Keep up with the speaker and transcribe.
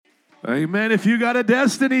Amen. If you got a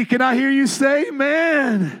destiny, can I hear you say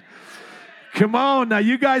amen? Come on. Now,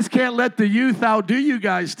 you guys can't let the youth outdo you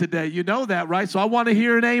guys today. You know that, right? So I want to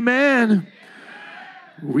hear an amen.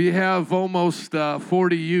 We have almost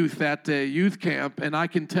 40 youth at the youth camp, and I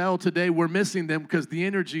can tell today we're missing them because the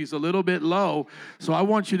energy is a little bit low. So I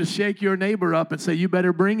want you to shake your neighbor up and say, you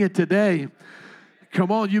better bring it today. Come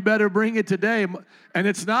on, you better bring it today. And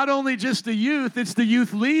it's not only just the youth, it's the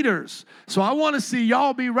youth leaders. So I want to see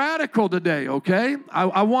y'all be radical today, okay?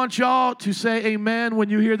 I want y'all to say amen when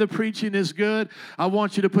you hear the preaching is good. I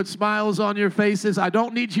want you to put smiles on your faces. I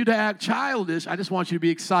don't need you to act childish. I just want you to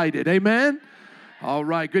be excited. Amen? All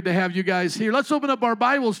right, good to have you guys here. Let's open up our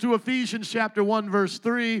Bibles to Ephesians chapter 1, verse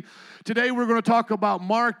 3. Today we're going to talk about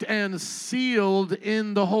marked and sealed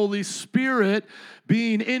in the Holy Spirit,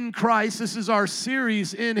 being in Christ. This is our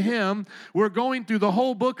series in Him. We're going through the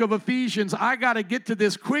whole book of Ephesians. I got to get to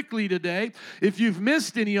this quickly today. If you've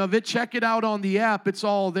missed any of it, check it out on the app. It's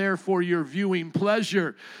all there for your viewing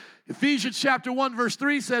pleasure. Ephesians chapter 1 verse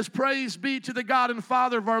 3 says, praise be to the God and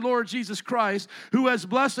Father of our Lord Jesus Christ, who has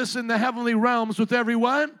blessed us in the heavenly realms with every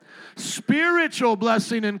what? Spiritual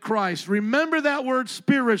blessing in Christ. Remember that word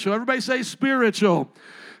spiritual. Everybody say spiritual.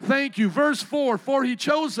 Thank you. Verse 4, for He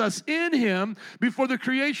chose us in Him before the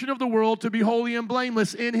creation of the world to be holy and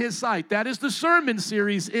blameless in His sight. That is the sermon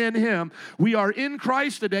series in Him. We are in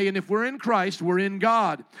Christ today, and if we're in Christ, we're in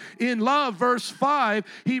God. In love, verse 5,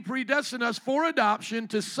 He predestined us for adoption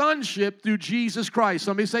to sonship through Jesus Christ.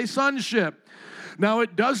 Somebody say sonship. Now,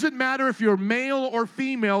 it doesn't matter if you're male or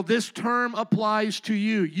female, this term applies to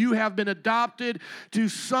you. You have been adopted to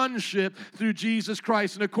sonship through Jesus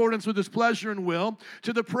Christ in accordance with His pleasure and will,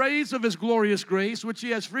 to the praise of His glorious grace, which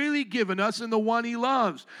He has freely given us in the one He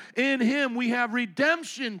loves. In Him we have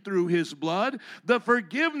redemption through His blood, the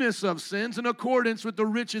forgiveness of sins in accordance with the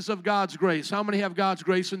riches of God's grace. How many have God's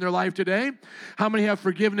grace in their life today? How many have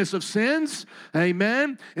forgiveness of sins?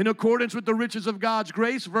 Amen. In accordance with the riches of God's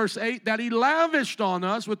grace, verse 8, that He lavished on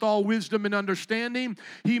us with all wisdom and understanding.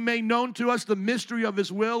 He made known to us the mystery of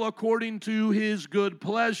His will according to His good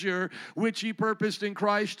pleasure, which He purposed in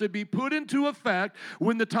Christ to be put into effect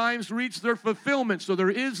when the times reach their fulfillment. So there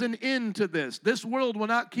is an end to this. This world will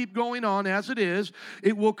not keep going on as it is.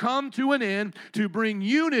 It will come to an end to bring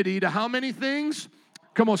unity to how many things?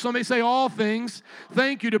 Come on, somebody say all things.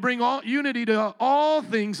 Thank you, to bring all unity to all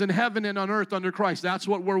things in heaven and on earth under Christ. That's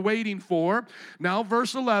what we're waiting for. Now,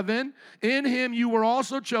 verse 11, in Him you were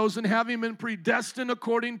also chosen, having been predestined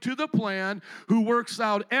according to the plan, who works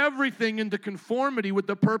out everything into conformity with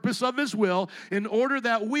the purpose of His will, in order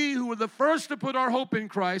that we, who were the first to put our hope in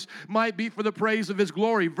Christ, might be for the praise of His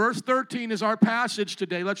glory. Verse 13 is our passage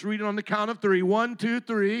today. Let's read it on the count of three. 1, 2,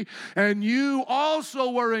 3. And you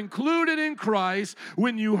also were included in Christ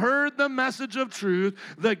when you heard the message of truth,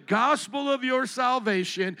 the gospel of your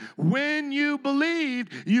salvation. When you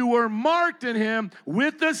believed, you were marked in Him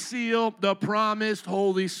with the seal, the promised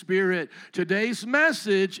Holy Spirit. Today's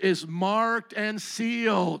message is marked and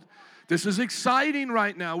sealed. This is exciting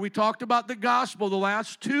right now. We talked about the gospel the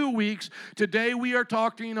last 2 weeks. Today we are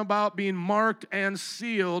talking about being marked and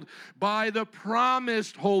sealed by the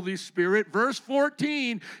promised Holy Spirit. Verse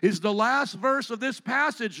 14 is the last verse of this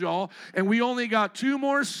passage, y'all, and we only got 2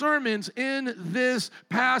 more sermons in this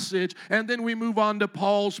passage, and then we move on to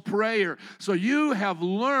Paul's prayer. So you have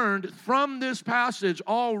learned from this passage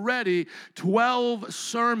already 12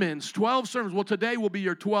 sermons. 12 sermons. Well, today will be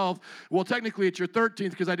your 12th. Well, technically it's your 13th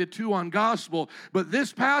because I did 2 on gospel, but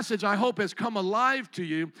this passage I hope has come alive to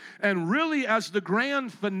you, and really as the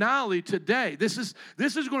grand finale today, this is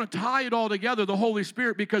going to tie it all together, the Holy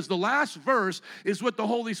Spirit, because the last verse is what the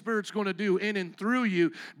Holy Spirit's going to do in and through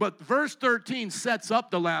you, but verse 13 sets up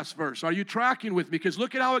the last verse. Are you tracking with me? Because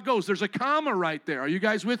look at how it goes. There's a comma right there. Are you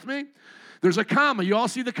guys with me? There's a comma. You all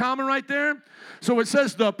see the comma right there? So it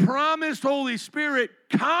says the promised Holy Spirit,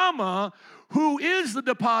 comma, who is the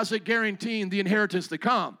deposit guaranteeing the inheritance to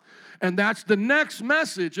come. And that's the next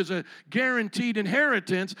message, is a guaranteed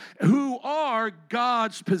inheritance, who are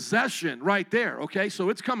God's possession right there, okay? So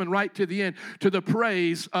it's coming right to the end, to the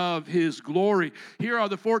praise of His glory. Here are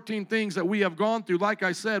the 14 things that we have gone through. Like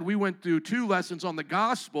I said, we went through 2 lessons on the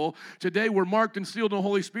gospel. Today we're marked and sealed in the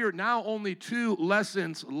Holy Spirit. Now only 2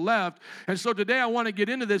 lessons left. And so today I want to get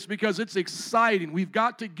into this because it's exciting. We've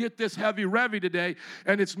got to get this heavy-revy today.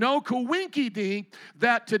 And it's no coinky-dink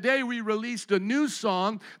that today we released a new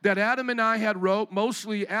song that Adam and I had wrote,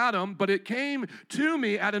 mostly Adam, but it came to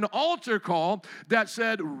me at an altar call that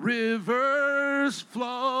said, rivers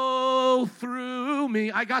flow through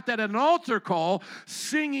me. I got that at an altar call,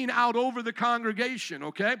 singing out over the congregation,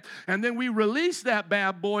 okay? And then we released that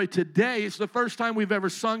bad boy today. It's the first time we've ever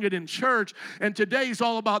sung it in church, and today's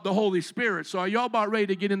all about the Holy Spirit. So are y'all about ready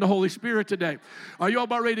to get in the Holy Spirit today? Are y'all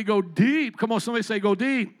about ready to go deep? Come on, somebody say go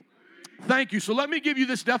deep. Thank you. So let me give you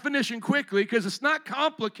this definition quickly because it's not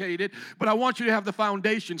complicated, but I want you to have the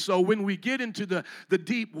foundation. So when we get into the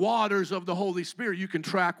deep waters of the Holy Spirit, you can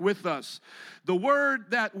track with us. The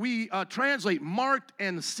word that we translate, marked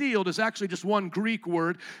and sealed, is actually just one Greek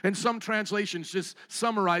word, and some translations just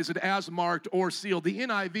summarize it as marked or sealed. The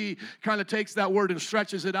NIV kind of takes that word and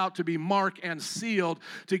stretches it out to be mark and sealed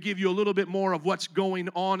to give you a little bit more of what's going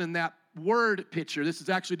on in that word picture. This is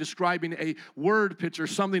actually describing a word picture,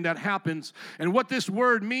 something that happens. And what this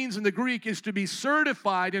word means in the Greek is to be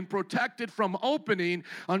certified and protected from opening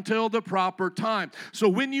until the proper time. So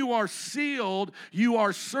when you are sealed, you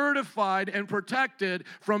are certified and protected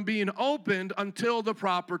from being opened until the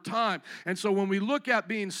proper time. And so when we look at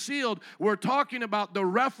being sealed, we're talking about the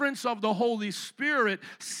reference of the Holy Spirit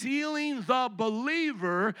sealing the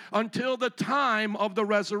believer until the time of the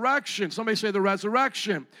resurrection. Somebody say the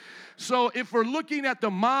resurrection. So if we're looking at the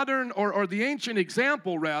modern or the ancient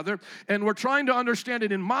example, rather, and we're trying to understand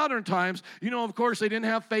it in modern times, you know, of course, they didn't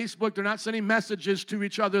have Facebook. They're not sending messages to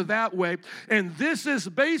each other that way. And this is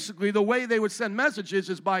basically the way they would send messages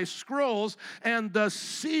is by scrolls, and the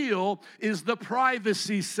seal is the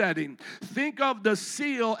privacy setting. Think of the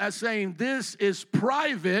seal as saying this is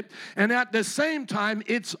private, and at the same time,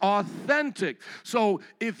 it's authentic. So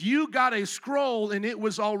if you got a scroll and it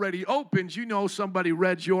was already opened, you know somebody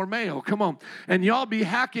read your mail. Come on. And y'all be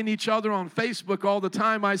hacking each other on Facebook all the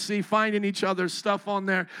time, I see, finding each other's stuff on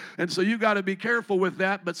there. And so you got to be careful with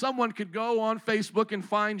that. But someone could go on Facebook and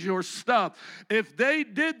find your stuff. If they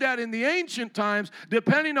did that in the ancient times,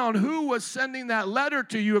 depending on who was sending that letter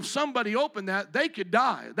to you, if somebody opened that, they could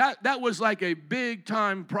die. That was like a big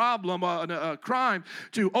time problem, a crime,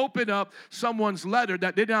 to open up someone's letter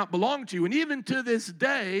that did not belong to you. And even to this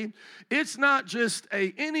day, it's not just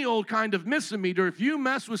any old kind of misdemeanor. If you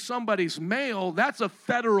mess with somebody's mail, that's a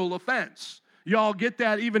federal offense. Y'all get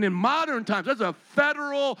that? Even in modern times, that's a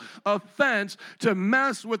federal offense to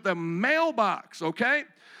mess with the mailbox, okay?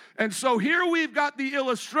 And so here we've got the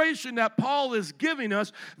illustration that Paul is giving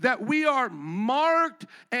us that we are marked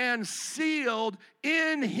and sealed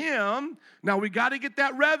in Him. Now we got to get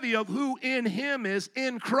that revy of who in Him is,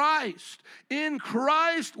 in Christ. In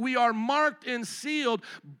Christ we are marked and sealed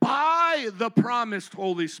by the promised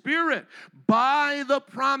Holy Spirit. By the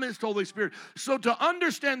promised Holy Spirit. So to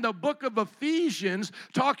understand the book of Ephesians,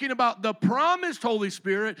 talking about the promised Holy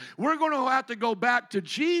Spirit, we're going to have to go back to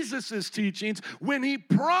Jesus' teachings when He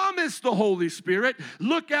promised the Holy Spirit.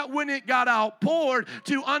 Look at when it got outpoured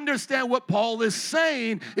to understand what Paul is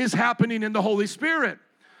saying is happening in the Holy Spirit.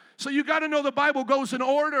 So you got to know the Bible goes in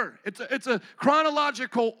order. It's a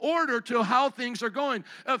chronological order to how things are going.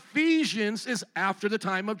 Ephesians is after the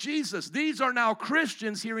time of Jesus. These are now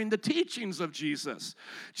Christians hearing the teachings of Jesus.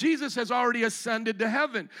 Jesus has already ascended to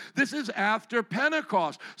heaven. This is after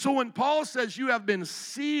Pentecost. So when Paul says you have been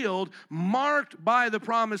sealed, marked by the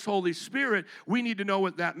promised Holy Spirit, we need to know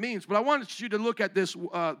what that means. But I want you to look at this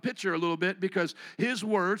picture a little bit because his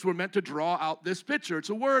words were meant to draw out this picture. It's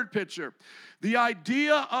a word picture. The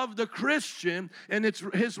idea of the Christian and it's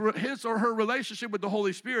his or her relationship with the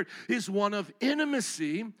Holy Spirit is one of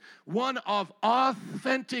intimacy, one of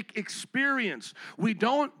authentic experience. We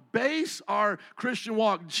don't base our Christian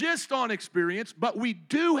walk just on experience, but we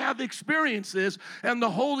do have experiences, and the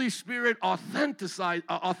Holy Spirit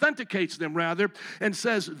authenticates them, and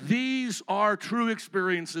says these are true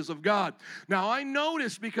experiences of God. Now, I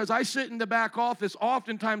notice because I sit in the back office,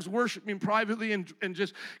 oftentimes worshiping privately and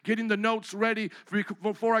just getting the notes ready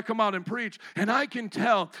before I come out and preach, and I can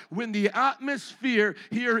tell when the atmosphere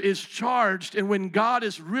here is charged and when God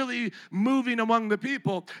is really moving among the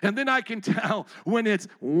people, and then I can tell when it's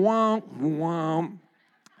womp, womp.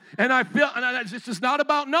 And I feel, and it's just not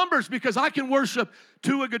about numbers because I can worship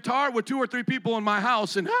to a guitar with 2 or 3 people in my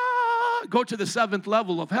house and go to the 7th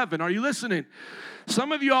level of heaven. Are you listening?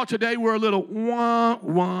 Some of you all today were a little womp,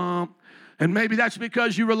 womp. And maybe that's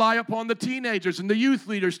because you rely upon the teenagers and the youth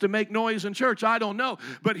leaders to make noise in church. I don't know.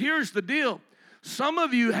 But here's the deal. Some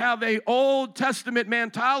of you have an Old Testament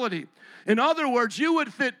mentality. In other words, you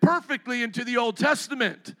would fit perfectly into the Old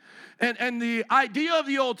Testament. And the idea of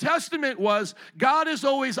the Old Testament was God is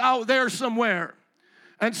always out there somewhere.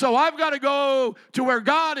 And so I've got to go to where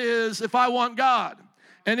God is if I want God.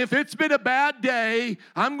 And if it's been a bad day,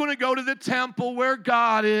 I'm going to go to the temple where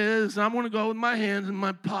God is. And I'm going to go with my hands in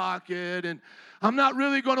my pocket. And I'm not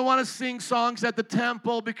really going to want to sing songs at the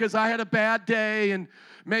temple because I had a bad day. And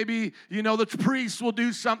maybe, the priest will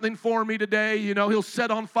do something for me today. He'll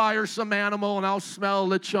set on fire some animal and I'll smell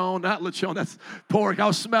lechon. Not lechon, that's pork.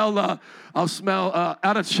 I'll smell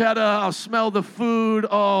arrachera. I'll smell the food.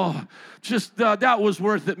 Oh, just that was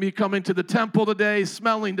worth it, me coming to the temple today,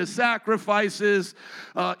 smelling the sacrifices.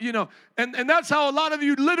 And that's how a lot of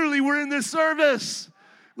you literally were in this service.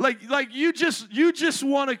 Like you just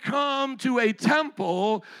want to come to a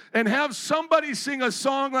temple and have somebody sing a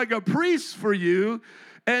song like a priest for you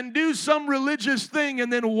and do some religious thing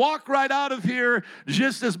and then walk right out of here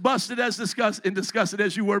just as busted as disgusted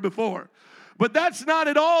as you were before. But that's not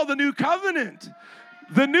at all the new covenant.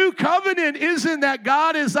 The new covenant isn't that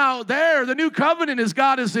God is out there. The new covenant is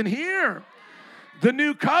God is in here. The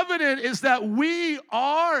new covenant is that we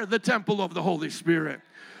are the temple of the Holy Spirit.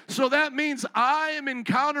 So that means I am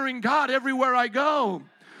encountering God everywhere I go.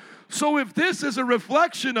 So if this is a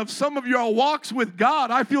reflection of some of your walks with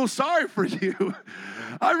God, I feel sorry for you.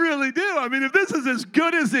 I really do. I mean, if this is as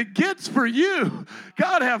good as it gets for you,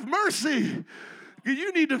 God have mercy.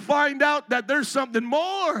 You need to find out that there's something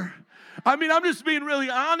more. I mean, I'm just being really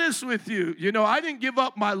honest with you. I didn't give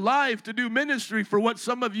up my life to do ministry for what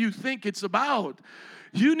some of you think it's about.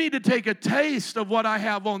 You need to take a taste of what I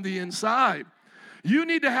have on the inside. You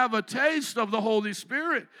need to have a taste of the Holy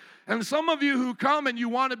Spirit. And some of you who come and you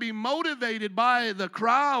want to be motivated by the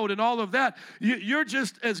crowd and all of that, you're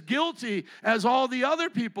just as guilty as all the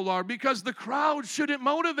other people are because the crowd shouldn't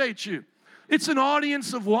motivate you. It's an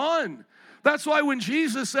audience of one. That's why when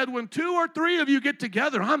Jesus said, when 2 or 3 of you get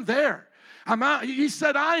together, I'm there. I'm out. He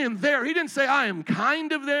said, I am there. He didn't say, I am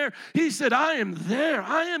kind of there. He said, I am there.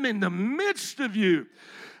 I am in the midst of you.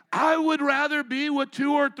 I would rather be with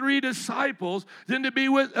 2 or 3 disciples than to be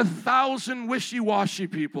with 1,000 wishy-washy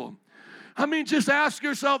people. I mean, just ask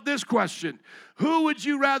yourself this question. Who would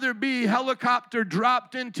you rather be helicopter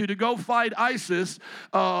dropped into to go fight ISIS,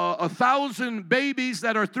 1,000 babies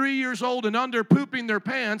that are 3 years old and under pooping their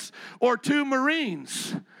pants, or 2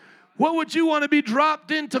 Marines? What would you want to be dropped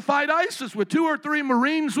in to fight ISIS with? 2 or 3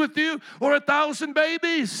 Marines with you or 1,000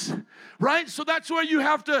 babies? Right? So that's where you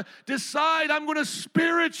have to decide, I'm going to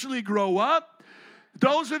spiritually grow up.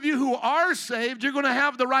 Those of you who are saved, you're going to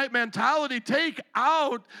have the right mentality. Take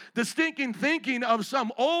out the stinking thinking of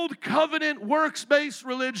some old covenant works-based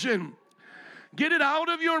religion. Get it out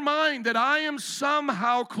of your mind that I am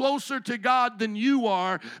somehow closer to God than you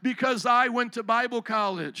are because I went to Bible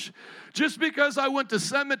college. Just because I went to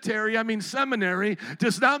seminary,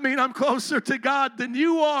 does not mean I'm closer to God than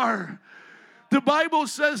you are. The Bible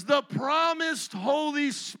says the promised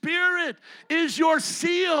Holy Spirit is your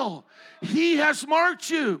seal. He has marked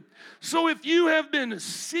you. So if you have been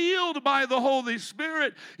sealed by the Holy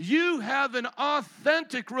Spirit, you have an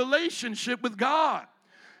authentic relationship with God.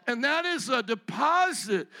 And that is a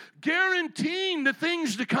deposit guaranteeing the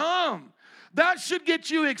things to come. That should get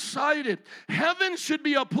you excited. Heaven should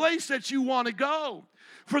be a place that you want to go.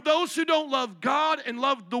 For those who don't love God and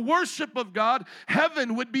love the worship of God,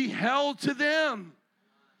 heaven would be hell to them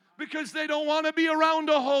because they don't want to be around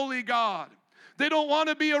a holy God. They don't want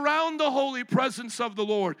to be around the holy presence of the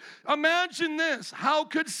Lord. Imagine this. How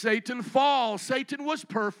could Satan fall? Satan was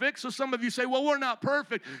perfect. So some of you say, well, we're not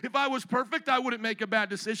perfect. If I was perfect, I wouldn't make a bad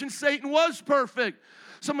decision. Satan was perfect.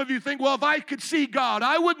 Some of you think, well, if I could see God,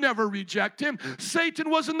 I would never reject him. Satan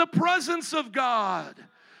was in the presence of God.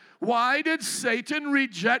 Why did Satan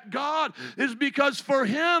reject God? It's because for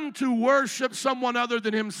him to worship someone other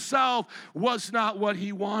than himself was not what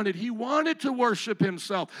he wanted. He wanted to worship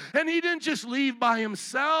himself. And he didn't just leave by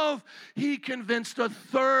himself. He convinced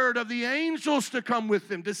 1/3 of the angels to come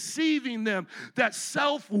with him, deceiving them that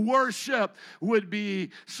self-worship would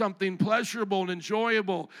be something pleasurable and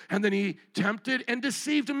enjoyable. And then he tempted and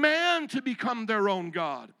deceived man to become their own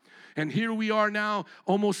God. And here we are now,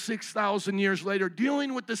 almost 6,000 years later,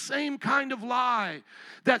 dealing with the same kind of lie,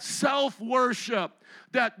 that self-worship,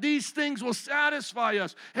 that these things will satisfy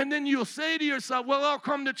us. And then you'll say to yourself, well, I'll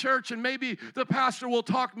come to church and maybe the pastor will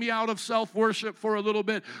talk me out of self-worship for a little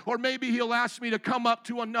bit. Or maybe he'll ask me to come up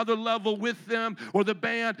to another level with them or the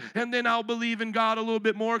band, and then I'll believe in God a little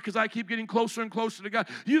bit more because I keep getting closer and closer to God.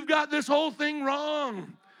 You've got this whole thing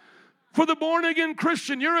wrong. For the born-again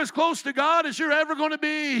Christian, you're as close to God as you're ever going to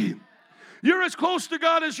be. You're as close to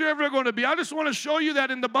God as you're ever going to be. I just want to show you that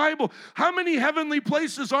in the Bible. How many heavenly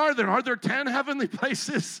places are there? Are there 10 heavenly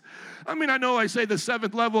places? I mean, I know I say the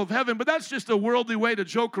 7th level of heaven, but that's just a worldly way to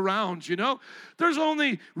joke around, you know? There's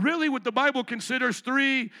only really what the Bible considers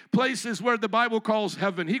 3 places where the Bible calls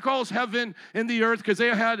heaven. He calls heaven in the earth because they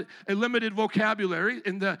had a limited vocabulary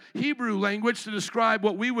in the Hebrew language to describe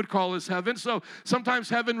what we would call as heaven. So sometimes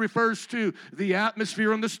heaven refers to the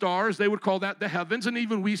atmosphere and the stars. They would call that the heavens, and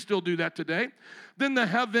even we still do that today. Then the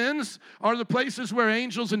heavens are the places where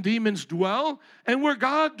angels and demons dwell and where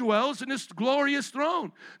God dwells in his glorious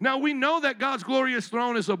throne. Now, we know that God's glorious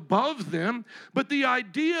throne is above them, but the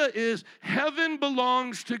idea is heaven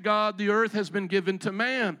belongs to God. The earth has been given to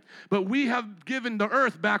man. But we have given the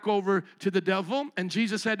earth back over to the devil, and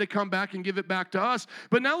Jesus had to come back and give it back to us.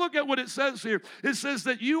 But now look at what it says here. It says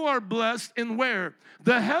that you are blessed in where?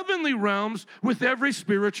 The heavenly realms with every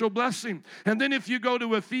spiritual blessing. And then if you go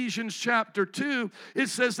to Ephesians chapter 2, it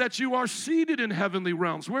says that you are seated in heavenly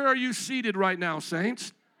realms. Where are you seated right now,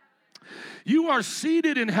 saints? You are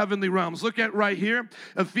seated in heavenly realms. Look at right here,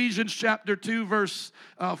 Ephesians chapter 2, verse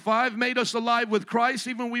 5. Made us alive with Christ,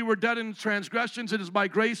 even when we were dead in transgressions. It is by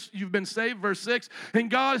grace you've been saved. Verse 6. And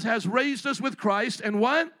God has raised us with Christ and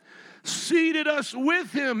what? Seated us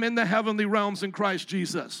with him in the heavenly realms in Christ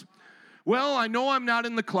Jesus. Well, I know I'm not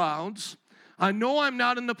in the clouds. I know I'm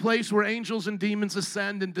not in the place where angels and demons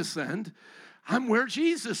ascend and descend. I'm where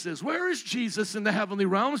Jesus is. Where is Jesus in the heavenly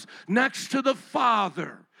realms? Next to the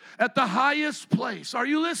Father, at the highest place. Are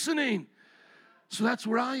you listening? So that's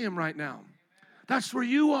where I am right now. That's where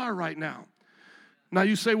you are right now. Now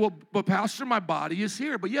you say, well, but Pastor, my body is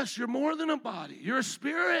here. But yes, you're more than a body. You're a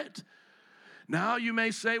spirit. Now you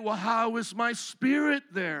may say, well, how is my spirit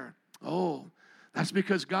there? Oh, that's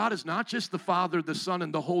because God is not just the Father, the Son,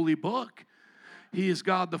 and the Holy Book. He is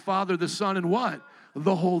God, the Father, the Son, and what?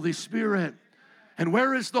 The Holy Spirit. And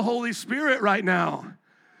where is the Holy Spirit right now?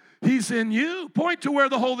 He's in you. Point to where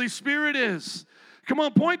the Holy Spirit is. Come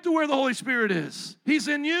on, point to where the Holy Spirit is. He's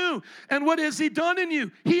in you. And what has he done in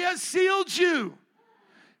you? He has sealed you.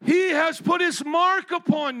 He has put his mark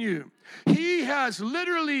upon you. He has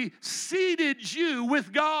literally seated you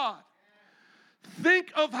with God.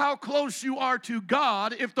 Think of how close you are to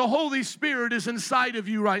God if the Holy Spirit is inside of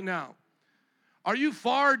you right now. Are you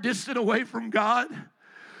far distant away from God?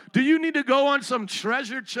 Do you need to go on some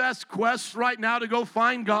treasure chest quest right now to go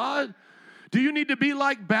find God? Do you need to be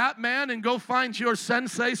like Batman and go find your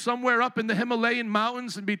sensei somewhere up in the Himalayan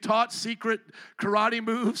mountains and be taught secret karate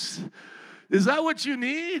moves? Is that what you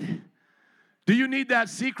need? Do you need that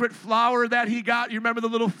secret flower that he got? You remember the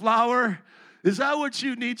little flower? Is that what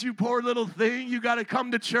you need, you poor little thing? You got to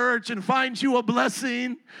come to church and find you a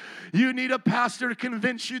blessing. You need a pastor to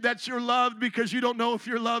convince you that you're loved because you don't know if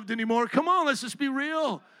you're loved anymore. Come on, let's just be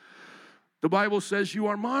real. The Bible says you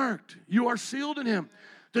are marked. You are sealed in him.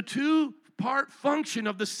 The two-part function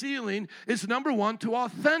of the sealing is, number one, to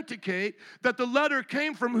authenticate that the letter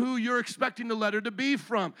came from who you're expecting the letter to be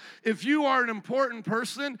from. If you are an important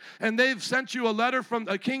person and they've sent you a letter from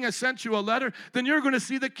a king has sent you a letter, then you're going to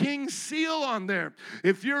see the king's seal on there.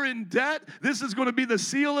 If you're in debt, this is going to be the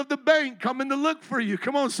seal of the bank coming to look for you.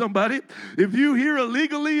 Come on, somebody. If you here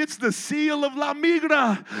illegally, it's the seal of La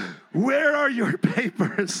Migra. Where are your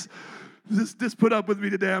papers? Just put up with me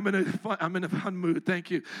today. I'm in a fun mood. Thank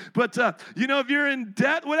you. But, if you're in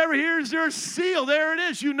debt, whatever, here's your seal. There it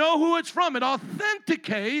is. You know who it's from. It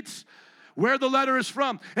authenticates where the letter is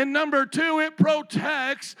from. And number two, it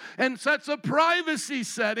protects and sets a privacy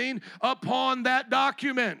setting upon that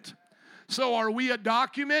document. So are we a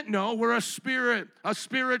document? No, we're a spirit, a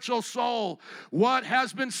spiritual soul. What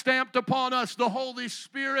has been stamped upon us? The Holy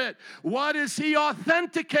Spirit. What is he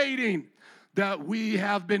authenticating? That we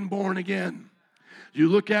have been born again. You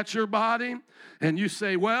look at your body and you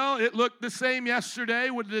say, well, it looked the same yesterday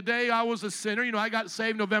with the day I was a sinner. I got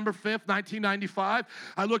saved November 5th, 1995.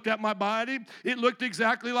 I looked at my body. It looked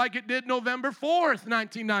exactly like it did November 4th,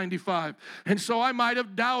 1995. And so I might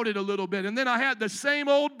have doubted a little bit. And then I had the same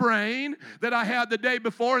old brain that I had the day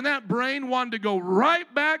before, and that brain wanted to go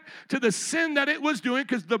right back to the sin that it was doing,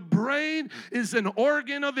 because the brain is an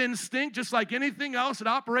organ of instinct, just like anything else. It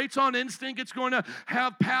operates on instinct. It's going to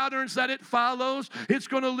have patterns that it follows. It's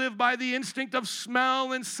going to live by the instinct of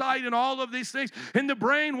smell and sight and all of these things. And the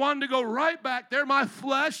brain wanted to go right back there. My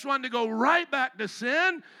flesh wanted to go right back to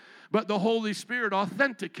sin. But the Holy Spirit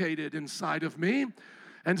authenticated inside of me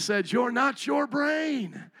and said, you're not your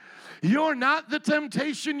brain. You're not the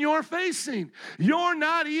temptation you're facing. You're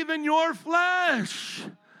not even your flesh.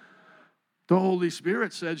 The Holy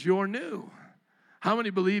Spirit says, you're new. How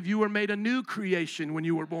many believe you were made a new creation when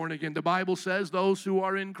you were born again? The Bible says those who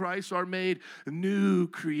are in Christ are made new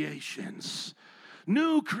creations.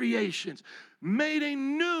 New creations. Made a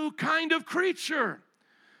new kind of creature.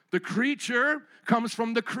 The creature comes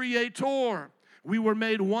from the Creator. We were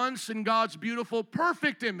made once in God's beautiful,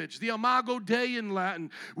 perfect image, the imago Dei in Latin.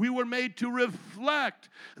 We were made to reflect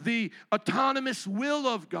the autonomous will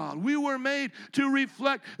of God. We were made to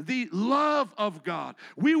reflect the love of God.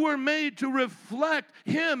 We were made to reflect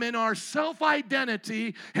Him in our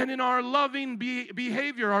self-identity and in our loving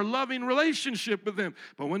behavior, our loving relationship with Him.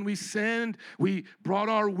 But when we sinned, we brought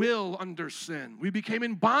our will under sin. We became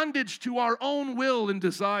in bondage to our own will and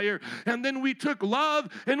desire. And then we took love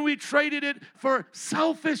and we traded it for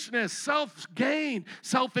selfishness, self-gain,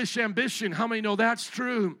 selfish ambition. How many know that's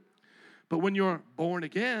true? But when you're born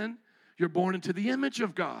again, you're born into the image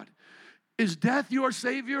of God. Is death your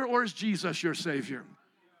Savior or is Jesus your Savior?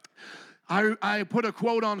 I put a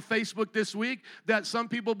quote on Facebook this week that some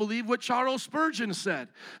people believe what Charles Spurgeon said,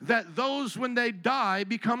 that those when they die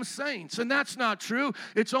become saints. And that's not true.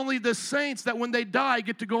 It's only the saints that when they die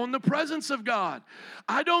get to go in the presence of God.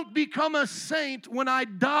 I don't become a saint when I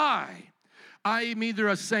die. I am either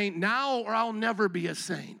a saint now or I'll never be a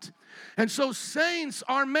saint. And so saints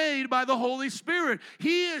are made by the Holy Spirit.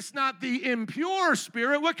 He is not the impure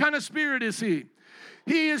spirit. What kind of spirit is He?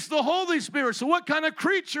 He is the Holy Spirit. So what kind of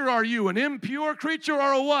creature are you? An impure creature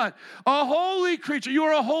or a what? A holy creature. You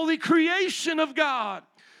are a holy creation of God.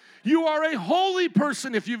 You are a holy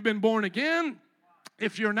person if you've been born again.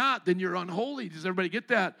 If you're not, then you're unholy. Does everybody get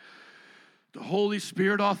that? The Holy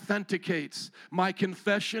Spirit authenticates my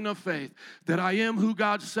confession of faith that I am who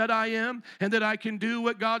God said I am and that I can do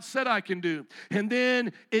what God said I can do. And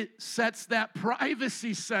then it sets that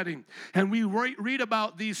privacy setting. And we read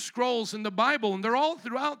about these scrolls in the Bible, and they're all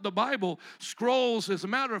throughout the Bible. Scrolls, as a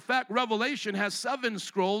matter of fact, Revelation has 7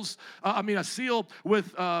 scrolls. A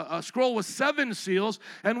scroll with 7 seals.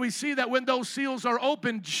 And we see that when those seals are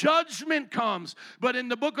opened, judgment comes. But in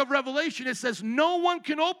the book of Revelation, it says no one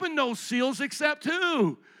can open those seals except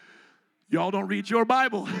who? Y'all don't read your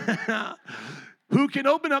Bible. Who can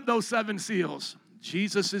open up those 7 seals?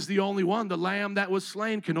 Jesus is the only one. The Lamb that was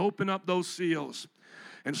slain can open up those seals.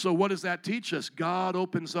 And so what does that teach us? God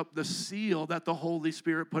opens up the seal that the Holy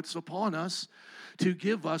Spirit puts upon us to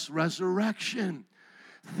give us resurrection.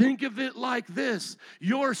 Think of it like this.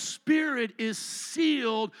 Your spirit is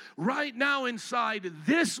sealed right now inside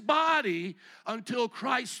this body until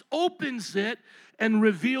Christ opens it and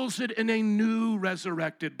reveals it in a new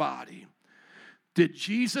resurrected body. Did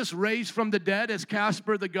Jesus raise from the dead as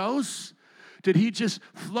Casper the Ghost? Did He just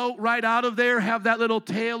float right out of there, have that little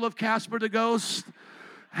tail of Casper the Ghost,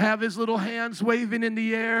 have his little hands waving in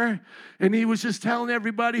the air, and He was just telling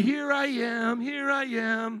everybody, here I am, here I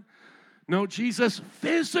am? No, Jesus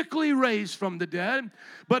physically raised from the dead,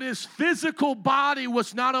 but His physical body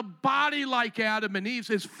was not a body like Adam and Eve's.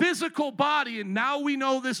 His physical body, and now we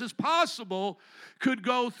know this is possible, could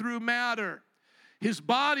go through matter. His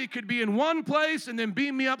body could be in one place and then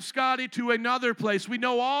beam me up, Scotty, to another place. We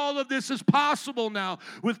know all of this is possible now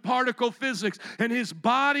with particle physics. And His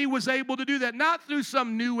body was able to do that, not through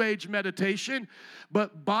some new age meditation,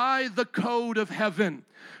 but by the code of heaven.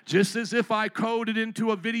 Just as if I coded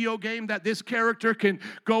into a video game that this character can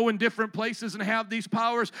go in different places and have these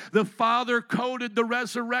powers, the Father coded the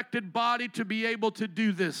resurrected body to be able to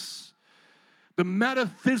do this. The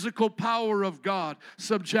metaphysical power of God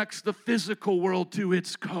subjects the physical world to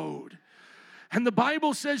its code. And the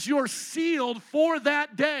Bible says you're sealed for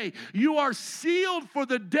that day. You are sealed for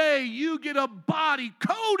the day you get a body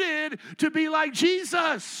coded to be like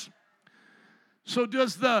Jesus. So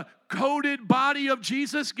does the coded body of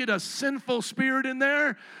Jesus get a sinful spirit in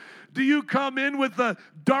there? Do you come in with a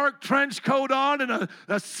dark trench coat on and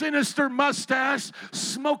a sinister mustache,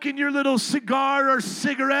 smoking your little cigar or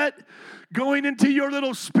cigarette, going into your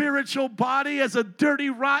little spiritual body as a dirty,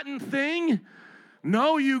 rotten thing?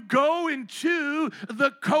 No, you go into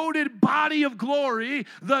the coded body of glory,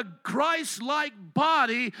 the Christ-like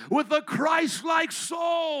body with a Christ-like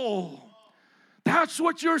soul. That's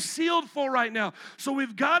what you're sealed for right now. So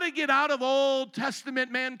we've got to get out of Old Testament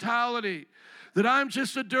mentality that I'm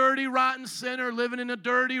just a dirty, rotten sinner living in a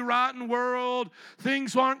dirty, rotten world.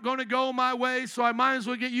 Things aren't going to go my way, so I might as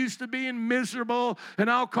well get used to being miserable, and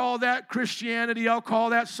I'll call that Christianity. I'll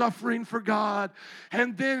call that suffering for God.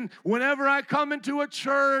 And then whenever I come into a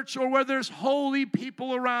church or where there's holy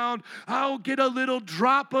people around, I'll get a little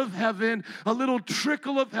drop of heaven, a little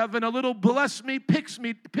trickle of heaven, a little bless me,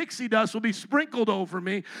 pixie dust will be sprinkled over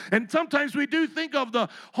me. And sometimes we do think of the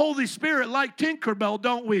Holy Spirit like Tinkerbell,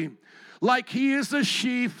 don't we? like he is a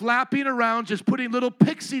sheaf flapping around, just putting little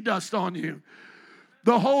pixie dust on you.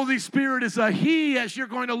 The Holy Spirit is a He, as you're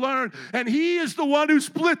going to learn. And He is the one who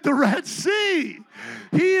split the Red Sea.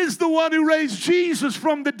 He is the one who raised Jesus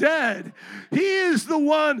from the dead. He is the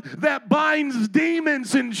one that binds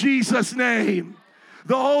demons in Jesus' name.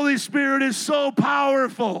 The Holy Spirit is so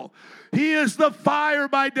powerful. He is the fire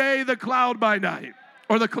by day, the cloud by night.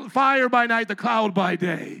 Or the fire by night, the cloud by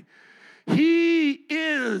day. He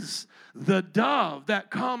is the dove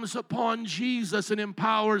that comes upon Jesus and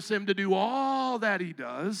empowers him to do all that he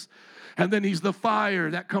does. And then he's the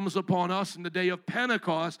fire that comes upon us in the day of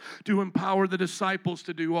Pentecost to empower the disciples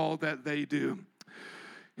to do all that they do.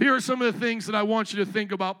 Here are some of the things that I want you to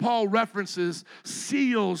think about. Paul references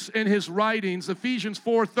seals in his writings. Ephesians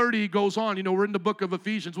 4:30 goes on. You know, we're in the book of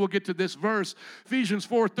Ephesians. We'll get to this verse. Ephesians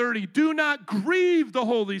 4:30. Do not grieve the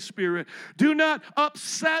Holy Spirit. Do not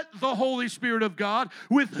upset the Holy Spirit of God,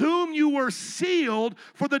 with whom you were sealed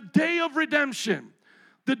for the day of redemption.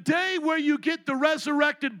 The day where you get the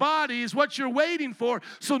resurrected body is what you're waiting for.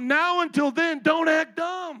 So now until then, don't act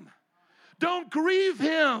dumb. Don't grieve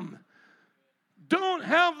him. Don't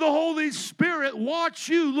have the Holy Spirit watch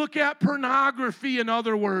you look at pornography, in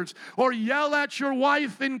other words, or yell at your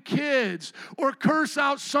wife and kids, or curse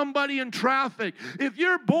out somebody in traffic. If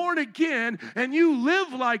you're born again and you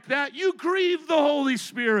live like that, you grieve the Holy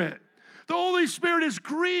Spirit. The Holy Spirit is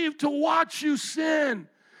grieved to watch you sin.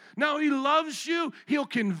 Now, He loves you. He'll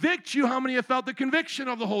convict you. How many have felt the conviction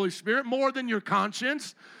of the Holy Spirit more than your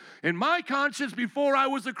conscience? In my conscience, before I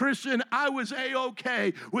was a Christian, I was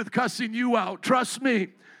A-okay with cussing you out. Trust me.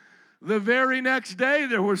 The very next day,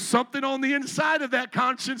 there was something on the inside of that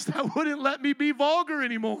conscience that wouldn't let me be vulgar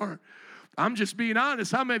anymore. I'm just being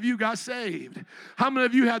honest. How many of you got saved? How many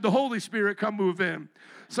of you had the Holy Spirit come move in?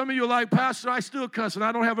 Some of you are like, Pastor, I still cuss and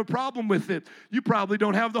I don't have a problem with it. You probably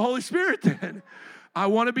don't have the Holy Spirit then. I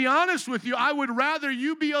want to be honest with you. I would rather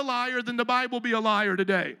you be a liar than the Bible be a liar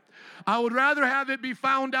today. I would rather have it be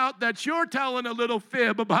found out that you're telling a little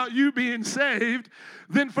fib about you being saved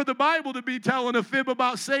than for the Bible to be telling a fib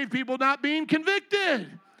about saved people not being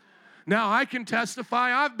convicted. Now, I can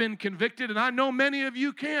testify I've been convicted, and I know many of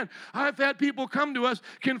you can. I've had people come to us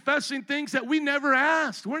confessing things that we never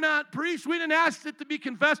asked. We're not priests. We didn't ask it to be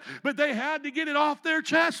confessed, but they had to get it off their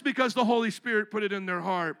chest because the Holy Spirit put it in their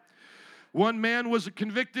heart. One man was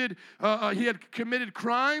convicted. He had committed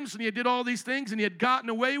crimes, and he did all these things, and he had gotten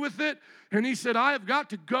away with it. And he said, I have got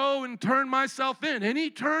to go and turn myself in. And he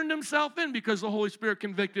turned himself in because the Holy Spirit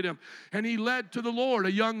convicted him. And he led to the Lord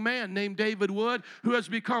a young man named David Wood, who has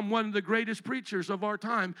become one of the greatest preachers of our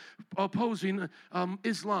time, opposing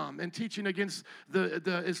Islam and teaching against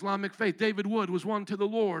the Islamic faith. David Wood was won to the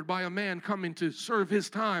Lord by a man coming to serve his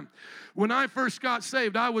time. When I first got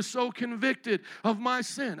saved, I was so convicted of my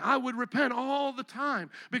sin. I would repent all the time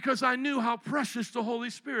because I knew how precious the Holy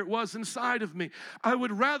Spirit was inside of me. I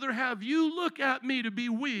would rather have you look at me to be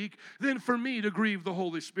weak than for me to grieve the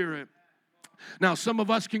Holy Spirit. Now, some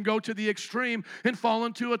of us can go to the extreme and fall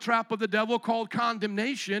into a trap of the devil called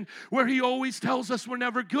condemnation, where he always tells us we're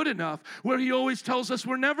never good enough, where he always tells us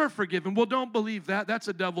we're never forgiven. Well, don't believe that. That's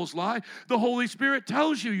a devil's lie. The Holy Spirit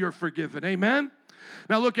tells you you're forgiven. Amen?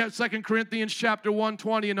 Now look at 2 Corinthians chapter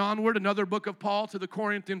 1:20 and onward, another book of Paul to the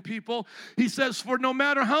Corinthian people. He says, for no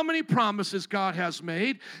matter how many promises God has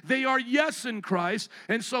made, they are yes in Christ,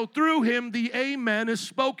 and so through him the amen is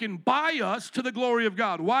spoken by us to the glory of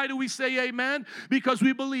God. Why do we say amen? Because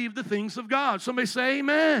we believe the things of God. Somebody say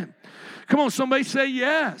amen. Come on, somebody say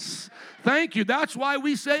yes. Thank you. That's why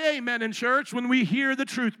we say amen in church, when we hear the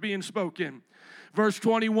truth being spoken. Verse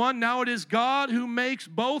 21, now it is God who makes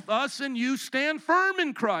both us and you stand firm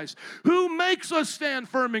in Christ. Who makes us stand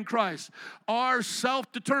firm in Christ? Our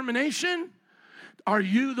self-determination? Are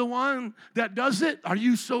you the one that does it? Are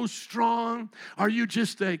you so strong? Are you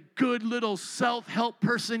just a good little self-help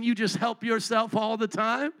person? You just help yourself all the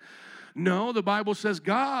time? No, the Bible says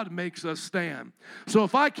God makes us stand. So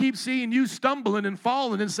if I keep seeing you stumbling and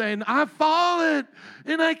falling and saying, I've fallen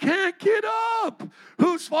and I can't get up,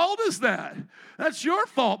 whose fault is that? That's your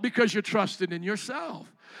fault because you're trusting in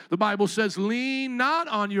yourself. The Bible says, lean not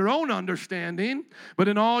on your own understanding, but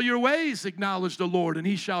in all your ways acknowledge the Lord, and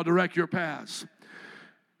he shall direct your paths.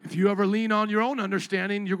 If you ever lean on your own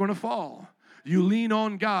understanding, you're going to fall. You lean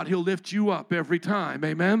on God, he'll lift you up every time.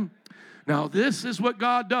 Amen? Now, this is what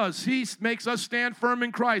God does. He makes us stand firm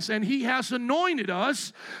in Christ, and he has anointed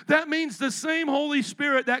us. That means the same Holy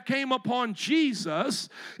Spirit that came upon Jesus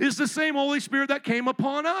is the same Holy Spirit that came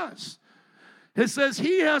upon us. It says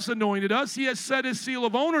he has anointed us. He has set his seal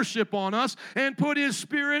of ownership on us and put his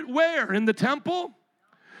Spirit where? In the temple?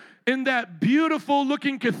 in that beautiful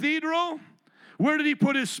looking cathedral, where did he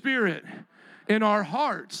put his Spirit? In our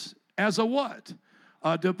hearts as a what?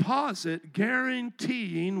 A deposit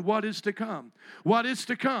guaranteeing what is to come. What is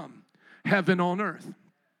to come? Heaven on earth.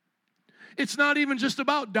 It's not even just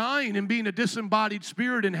about dying and being a disembodied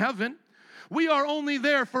spirit in heaven. We are only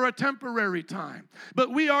there for a temporary time.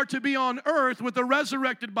 But we are to be on earth with a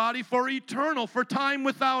resurrected body for eternal, for time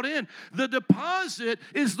without end. The deposit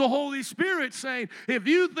is the Holy Spirit saying, if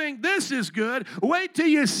you think this is good, wait till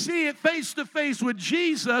you see it face to face with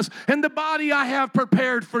Jesus and the body I have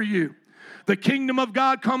prepared for you. The kingdom of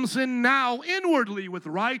God comes in now inwardly with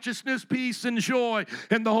righteousness, peace, and joy.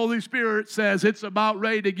 And the Holy Spirit says it's about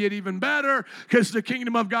ready to get even better because the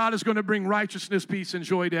kingdom of God is going to bring righteousness, peace, and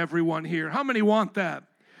joy to everyone here. How many want that?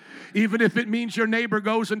 Even if it means your neighbor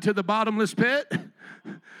goes into the bottomless pit,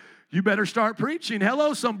 you better start preaching.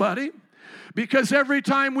 Hello, somebody. Because every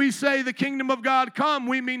time we say the kingdom of God come,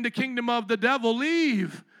 we mean the kingdom of the devil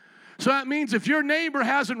leave. So that means if your neighbor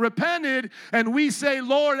hasn't repented and we say,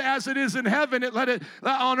 Lord, as it is in heaven, let it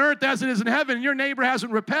on earth as it is in heaven, and your neighbor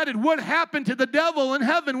hasn't repented, what happened to the devil in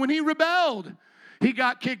heaven when he rebelled? He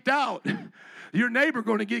got kicked out. Your neighbor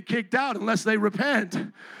going to get kicked out unless they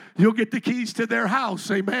repent. You'll get the keys to their house,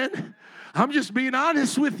 amen? I'm just being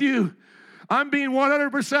honest with you. I'm being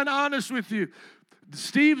 100% honest with you.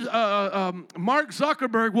 Mark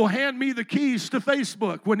Zuckerberg will hand me the keys to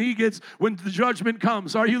Facebook when the judgment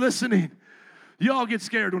comes. Are you listening? You all get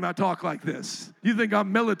scared when I talk like this. You think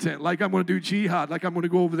I'm militant, like I'm going to do jihad, like I'm going to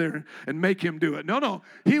go over there and make him do it. No.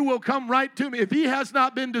 He will come right to me. If he has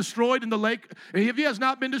not been destroyed in the lake, if he has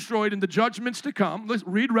not been destroyed in the judgments to come, let's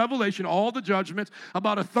read Revelation, all the judgments,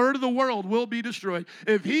 about a third of the world will be destroyed.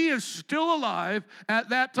 If he is still alive at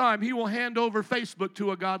that time, he will hand over Facebook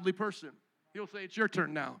to a godly person. He'll say, it's your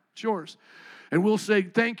turn now. It's yours. And we'll say,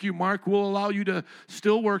 thank you, Mark. We'll allow you to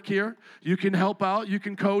still work here. You can help out. You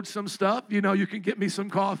can code some stuff. You can get me some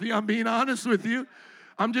coffee. I'm being honest with you.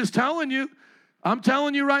 I'm just telling you. I'm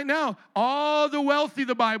telling you right now. All the wealthy,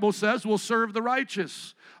 the Bible says, will serve the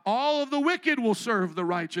righteous. All of the wicked will serve the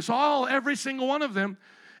righteous. Every single one of them.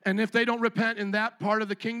 And if they don't repent in that part of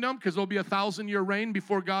the kingdom, because there'll be a 1,000-year reign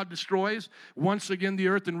before God destroys once again the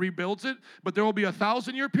earth and rebuilds it, but there will be a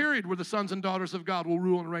 1,000-year period where the sons and daughters of God will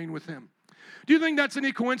rule and reign with him. Do you think that's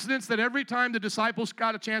any coincidence that every time the disciples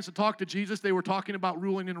got a chance to talk to Jesus, they were talking about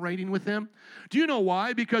ruling and reigning with him? Do you know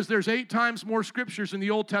why? Because there's 8 times more scriptures in the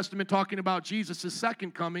Old Testament talking about Jesus'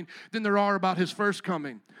 second coming than there are about his first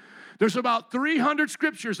coming. There's about 300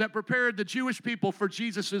 scriptures that prepared the Jewish people for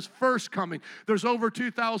Jesus' first coming. There's over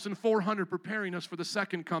 2,400 preparing us for the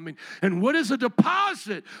second coming. And what is a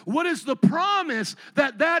deposit? What is the promise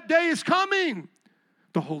that day is coming?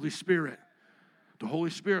 The Holy Spirit. The Holy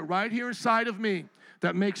Spirit right here inside of me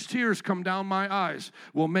that makes tears come down my eyes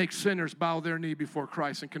will make sinners bow their knee before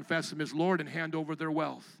Christ and confess him as Lord and hand over their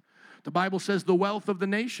wealth. The Bible says the wealth of the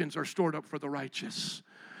nations are stored up for the righteous.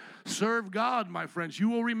 Serve God, my friends. You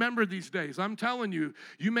will remember these days. I'm telling you,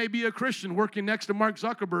 you may be a Christian working next to Mark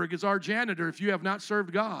Zuckerberg as our janitor if you have not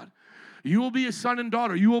served God. You will be a son and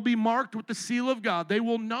daughter. You will be marked with the seal of God. They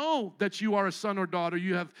will know that you are a son or daughter.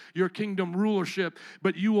 You have your kingdom rulership,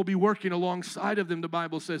 but you will be working alongside of them, the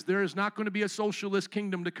Bible says. There is not going to be a socialist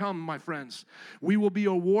kingdom to come, my friends. We will be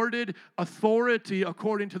awarded authority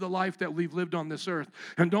according to the life that we've lived on this earth.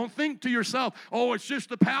 And don't think to yourself, oh, it's just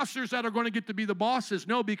the pastors that are going to get to be the bosses.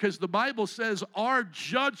 No, because the Bible says our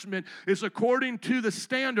judgment is according to the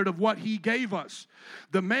standard of what he gave us.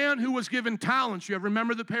 The man who was given talents, you ever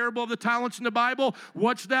remember the parable of the talents in the Bible?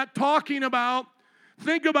 What's that talking about?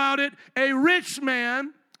 Think about it. A rich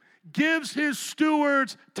man gives his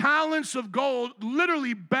stewards talents of gold,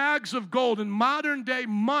 literally bags of gold. In modern day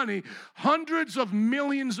money, hundreds of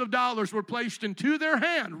millions of dollars were placed into their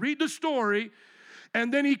hand. Read the story.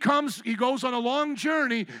 And then he goes on a long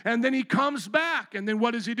journey, and then he comes back. And then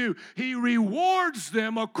what does he do? He rewards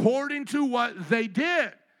them according to what they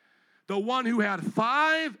did. The one who had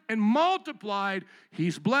 5 and multiplied,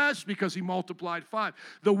 he's blessed because he multiplied 5.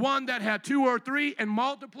 The one that had 2 or 3 and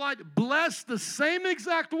multiplied, blessed the same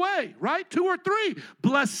exact way, right? 2 or 3,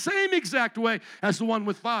 blessed same exact way as the one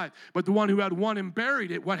with 5. But the one who had 1 and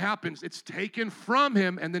buried it, what happens? It's taken from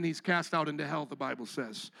him, and then he's cast out into hell, the Bible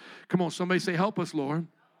says. Come on, somebody say, help us, Lord.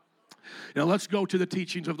 Now let's go to the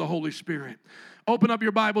teachings of the Holy Spirit. Open up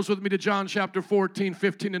your Bibles with me to John chapter 14,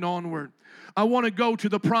 15 and onward. I want to go to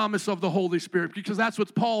the promise of the Holy Spirit because that's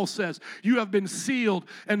what Paul says. You have been sealed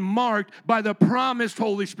and marked by the promised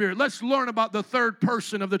Holy Spirit. Let's learn about the third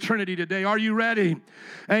person of the Trinity today. Are you ready?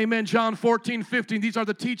 Amen. John 14, 15. These are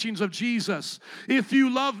the teachings of Jesus. If you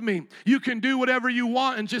love me, you can do whatever you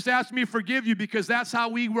want and just ask me to forgive you because that's how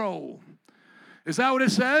we roll. Is that what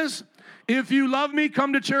it says? If you love me,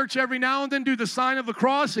 come to church every now and then, do the sign of the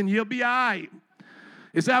cross, and you'll be all right.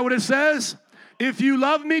 Is that what it says? If you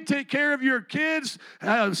love me, take care of your kids,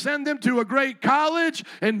 send them to a great college,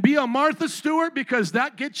 and be a Martha Stewart because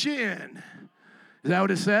that gets you in. Is that what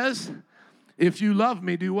it says? If you love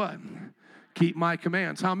me, do what? Keep my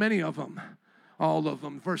commands. How many of them? All of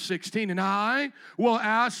them. Verse 16, and I will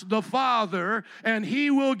ask the Father, and he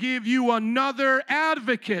will give you another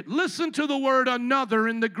advocate. Listen to the word another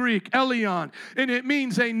in the Greek, Elion, and it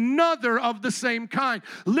means another of the same kind.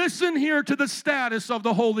 Listen here to the status of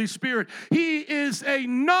the Holy Spirit. He is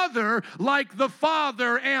another like the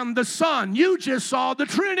Father and the Son. You just saw the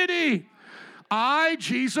Trinity. I,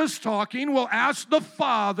 Jesus talking, will ask the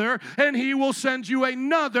Father, and he will send you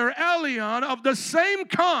another Elion of the same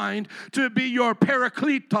kind to be your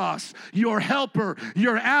parakletos, your helper,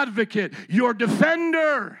 your advocate, your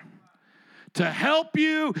defender, to help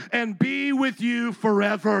you and be with you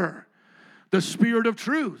forever. The Spirit of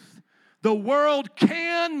truth. The world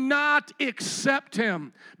cannot accept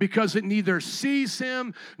him because it neither sees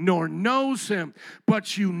him nor knows him.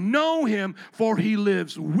 But you know him, for he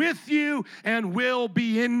lives with you and will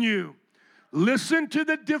be in you. Listen to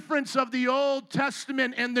the difference of the Old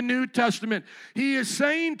Testament and the New Testament. He is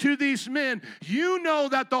saying to these men, you know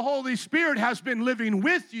that the Holy Spirit has been living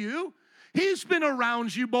with you. He's been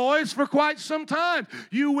around you boys for quite some time.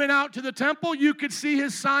 You went out to the temple, you could see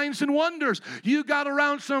his signs and wonders. You got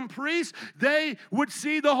around some priests, they would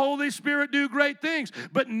see the Holy Spirit do great things.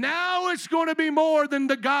 But now it's going to be more than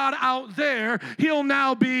the God out there. He'll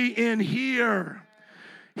now be in here.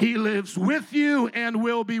 He lives with you and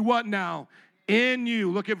will be what now? In you.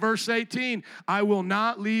 Look at verse 18. I will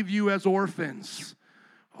not leave you as orphans.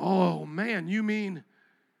 Oh man, you mean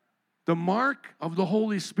the mark of the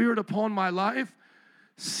Holy Spirit upon my life,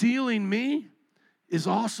 sealing me, is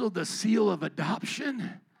also the seal of adoption?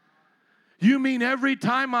 You mean every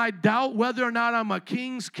time I doubt whether or not I'm a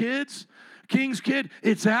king's kid,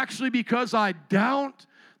 it's actually because I doubt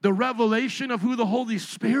the revelation of who the Holy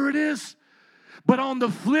Spirit is? But on the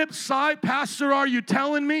flip side, Pastor, are you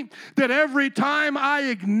telling me that every time I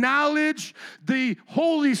acknowledge the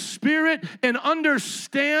Holy Spirit and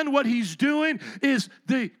understand what he's doing is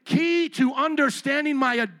the key to understanding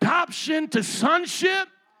my adoption to sonship?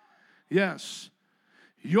 Yes.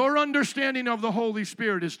 Your understanding of the Holy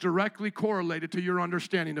Spirit is directly correlated to your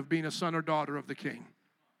understanding of being a son or daughter of the King.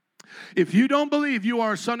 If you don't believe you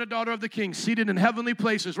are a son or daughter of the King, seated in heavenly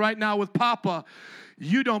places right now with Papa,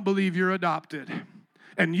 you don't believe you're adopted,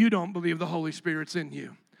 and you don't believe the Holy Spirit's in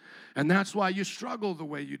you. And that's why you struggle the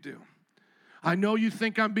way you do. I know you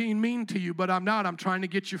think I'm being mean to you, but I'm not. I'm trying to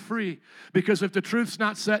get you free, because if the truth's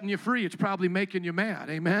not setting you free, it's probably making you mad,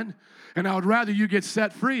 amen? And I would rather you get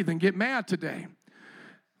set free than get mad today.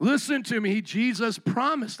 Listen to me. Jesus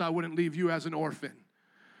promised I wouldn't leave you as an orphan.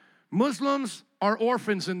 Muslims are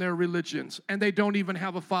orphans in their religions, and they don't even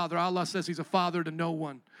have a father. Allah says he's a father to no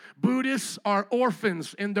one. Buddhists are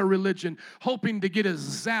orphans in their religion, hoping to get a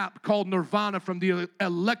zap called nirvana from the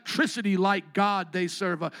electricity-like God they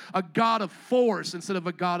serve, a God of force instead of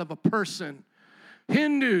a God of a person.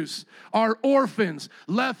 Hindus are orphans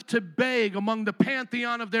left to beg among the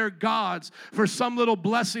pantheon of their gods for some little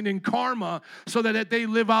blessing in karma so that they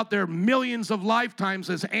live out their millions of lifetimes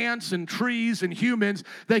as ants and trees and humans,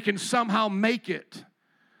 they can somehow make it.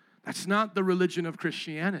 That's not the religion of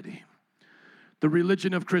Christianity. The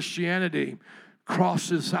religion of Christianity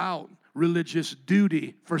crosses out religious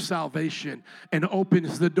duty for salvation and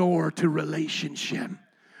opens the door to relationship.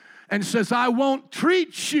 And says, I won't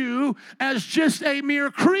treat you as just a mere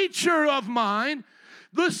creature of mine.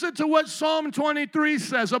 Listen to what Psalm 23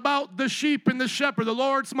 says about the sheep and the shepherd. The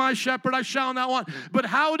Lord's my shepherd, I shall not want. But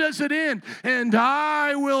how does it end? And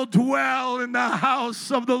I will dwell in the house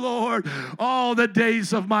of the Lord all the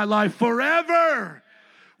days of my life forever.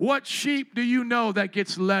 What sheep do you know that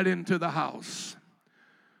gets led into the house?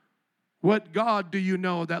 What God do you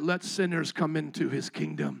know that lets sinners come into his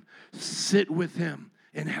kingdom, sit with him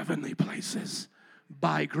in heavenly places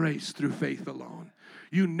by grace through faith alone?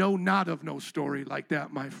 You know not of no story like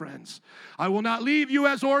that, my friends. I will not leave you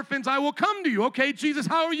as orphans. I will come to you. Okay, Jesus,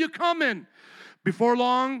 how are you coming? Before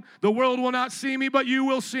long, the world will not see me, but you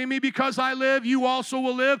will see me. Because I live, you also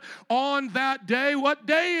will live. On that day, what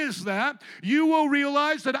day is that? You will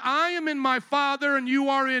realize that I am in my Father, and you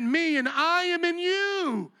are in me, and I am in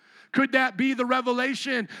you. Could that be the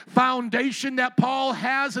revelation foundation that Paul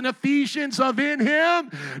has in Ephesians of in him?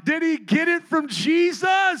 Did he get it from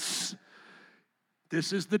Jesus?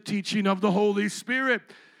 This is the teaching of the Holy Spirit.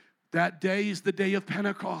 That day is the day of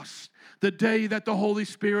Pentecost, the day that the Holy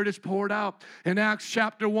Spirit is poured out. In Acts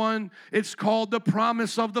chapter 1, it's called the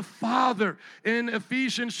promise of the Father. In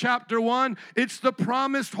Ephesians chapter 1, it's the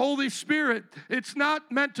promised Holy Spirit. It's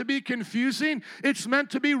not meant to be confusing. It's meant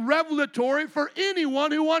to be revelatory for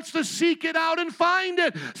anyone who wants to seek it out and find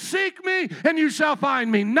it. Seek me and you shall find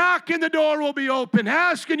me. Knock and the door will be open.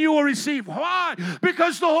 Ask and you will receive. Why?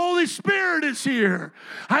 Because the Holy Spirit is here.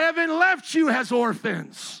 I haven't left you as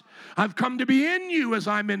orphans. I've come to be in you as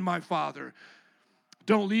I'm in my Father.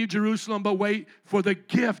 Don't leave Jerusalem, but wait for the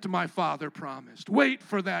gift my Father promised. Wait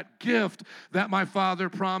for that gift that my Father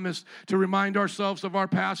promised. To remind ourselves of our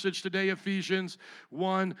passage today, Ephesians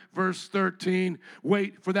 1, verse 13.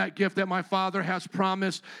 Wait for that gift that my Father has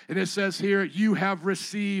promised. And it says here, you have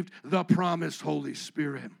received the promised Holy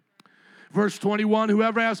Spirit. Verse 21,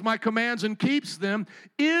 whoever has my commands and keeps them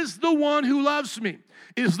is the one who loves me.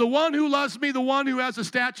 Is the one who loves me the one who has a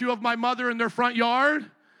statue of my mother in their front yard?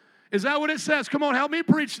 Is that what it says? Come on, help me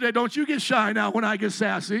preach today. Don't you get shy now when I get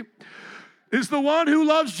sassy. Is the one who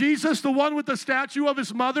loves Jesus the one with the statue of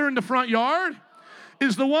his mother in the front yard?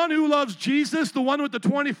 Is the one who loves Jesus the one with the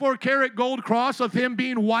 24-karat gold cross of him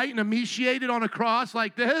being white and emaciated on a cross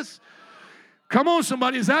like this? Come on,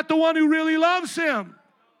 somebody. Is that the one who really loves him?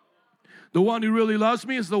 The one who really loves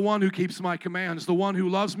me is the one who keeps my commands. The one who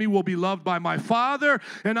loves me will be loved by my Father,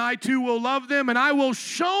 and I too will love them, and I will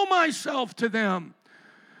show myself to them.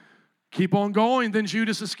 Keep on going. Then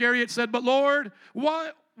Judas Iscariot said, but Lord,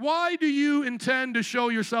 why do you intend to show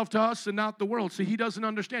yourself to us and not the world? See, he doesn't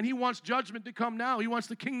understand. He wants judgment to come now. He wants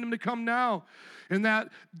the kingdom to come now. In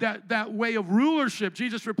that way of rulership,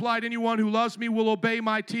 Jesus replied, anyone who loves me will obey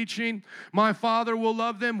my teaching. My Father will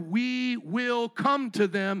love them. We will come to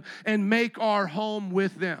them and make our home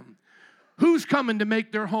with them. Who's coming to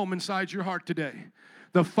make their home inside your heart today?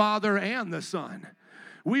 The Father and the Son.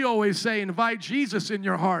 We always say, invite Jesus in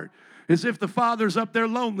your heart, as if the Father's up there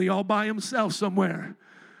lonely all by himself somewhere.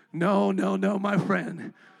 No, my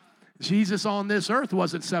friend. Jesus on this earth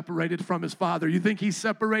wasn't separated from his Father. You think he's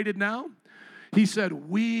separated now? He said,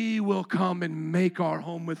 we will come and make our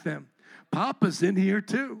home with them. Papa's in here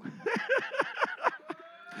too.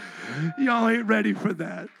 Y'all ain't ready for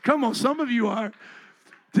that. Come on, some of you are.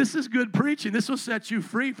 This is good preaching. This will set you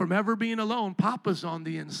free from ever being alone. Papa's on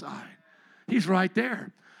the inside. He's right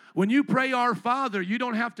there. When you pray our Father, you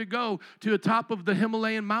don't have to go to the top of the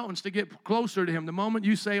Himalayan mountains to get closer to him. The moment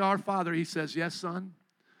you say our Father, he says, yes, son.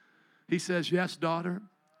 He says, yes, daughter.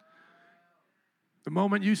 The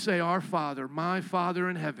moment you say our Father, my Father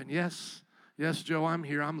in heaven, yes, Joe, I'm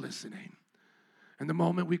here, I'm listening. And the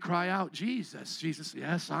moment we cry out, Jesus,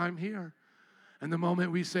 yes, I'm here. And the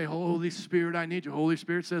moment we say, Holy Spirit, I need you, Holy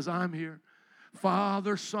Spirit says, I'm here.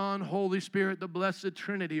 Father, Son, Holy Spirit, the blessed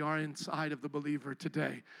Trinity are inside of the believer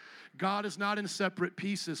today. God is not in separate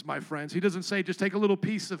pieces, my friends. He doesn't say, just take a little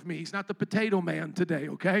piece of me. He's not the potato man today,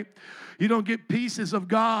 okay? You don't get pieces of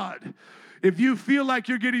God. If you feel like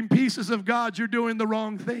you're getting pieces of God, you're doing the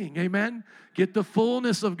wrong thing, amen? Get the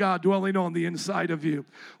fullness of God dwelling on the inside of you.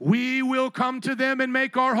 We will come to them and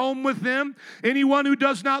make our home with them. Anyone who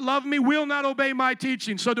does not love me will not obey my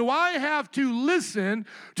teaching. So do I have to listen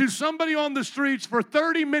to somebody on the streets for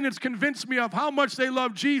 30 minutes convince me of how much they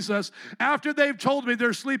love Jesus after they've told me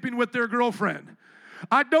they're sleeping with their girlfriend?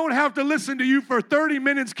 I don't have to listen to you for 30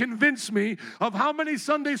 minutes convince me of how many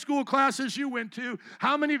Sunday school classes you went to,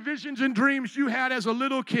 how many visions and dreams you had as a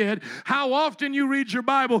little kid, how often you read your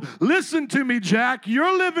Bible. Listen to me, Jack.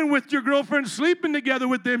 You're living with your girlfriend, sleeping together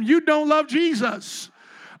with them. You don't love Jesus.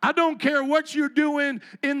 I don't care what you're doing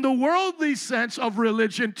in the worldly sense of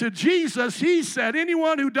religion. To Jesus, he said,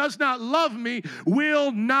 anyone who does not love me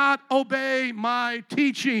will not obey my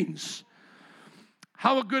teachings.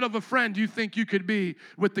 How good of a friend do you think you could be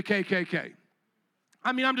with the KKK?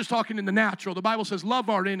 I mean, I'm just talking in the natural. The Bible says love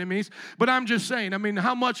our enemies, but I'm just saying,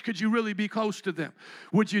 how much could you really be close to them?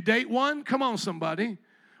 Would you date one? Come on, somebody.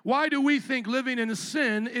 Why do we think living in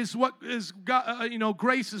sin is what is,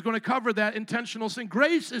 grace is going to cover that intentional sin?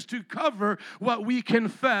 Grace is to cover what we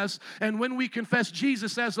confess, and when we confess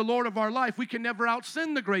Jesus as the Lord of our life, we can never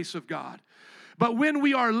out-sin the grace of God. But when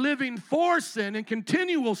we are living for sin and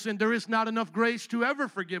continual sin, there is not enough grace to ever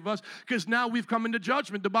forgive us, because now we've come into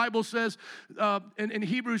judgment. The Bible says in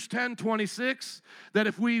Hebrews 10:26 that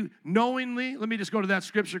if we knowingly, let me just go to that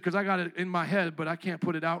scripture because I got it in my head, but I can't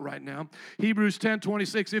put it out right now. Hebrews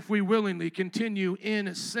 10:26, if we willingly continue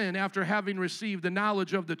in sin after having received the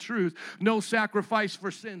knowledge of the truth, no sacrifice for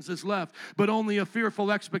sins is left, but only a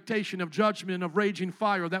fearful expectation of judgment and of raging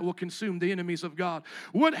fire that will consume the enemies of God.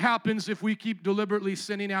 What happens if we keep deliberately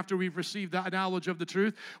sinning after we've received the knowledge of the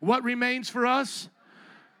truth? What remains for us?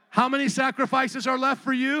 How many sacrifices are left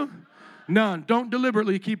for you? None. Don't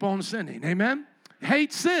deliberately keep on sinning. Amen?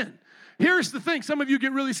 Hate sin. Here's the thing. Some of you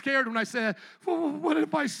get really scared when I say, well, what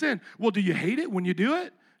if I sin? Well, do you hate it when you do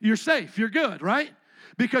it? You're safe. You're good, right?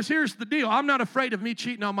 Because here's the deal. I'm not afraid of me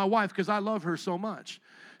cheating on my wife because I love her so much.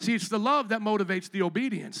 See, it's the love that motivates the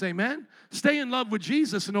obedience. Amen? Stay in love with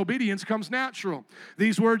Jesus, and obedience comes natural.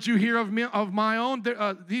 These words you hear of me, of my own,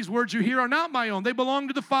 these words you hear are not my own. They belong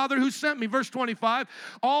to the Father who sent me. Verse 25,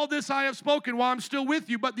 all this I have spoken while I'm still with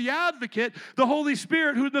you, but the advocate, the Holy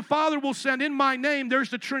Spirit, who the Father will send in my name, there's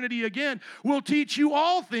the Trinity again, will teach you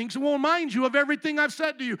all things and will remind you of everything I've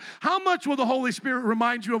said to you. How much will the Holy Spirit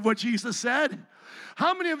remind you of what Jesus said?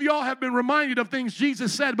 How many of y'all have been reminded of things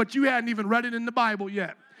Jesus said, but you hadn't even read it in the Bible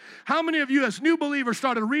yet? How many of you as new believers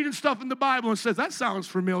started reading stuff in the Bible and says, that sounds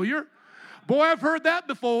familiar? Boy, I've heard that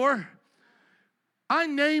before. I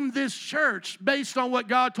named this church based on what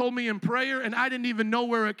God told me in prayer, and I didn't even know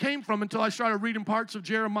where it came from until I started reading parts of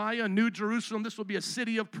Jeremiah, New Jerusalem. This will be a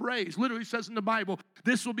city of praise. Literally says in the Bible,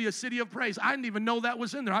 this will be a city of praise. I didn't even know that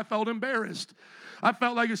was in there. I felt embarrassed. I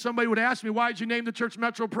felt like if somebody would ask me, why did you name the church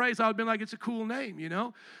Metro Praise? I would have been like, it's a cool name, you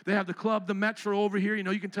know. They have the club, the Metro over here. You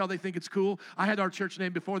know, you can tell they think it's cool. I had our church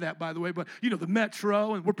name before that, by the way, but, you know, the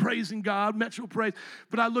Metro, and we're praising God, Metro Praise.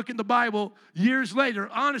 But I look in the Bible years later,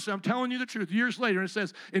 honestly, I'm telling you the truth, years later, and it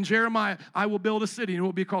says in Jeremiah, I will build a city, and it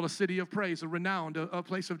will be called a city of praise, a renowned, a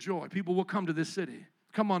place of joy. People will come to this city.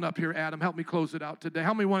 Come on up here, Adam. Help me close it out today.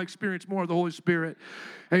 How many want to experience more of the Holy Spirit?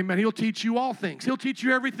 Amen. He'll teach you all things. He'll teach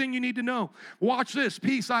you everything you need to know. Watch this.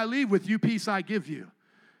 Peace I leave with you, peace I give you.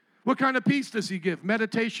 What kind of peace does he give?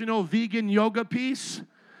 Meditational, vegan, yoga peace?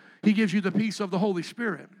 He gives you the peace of the Holy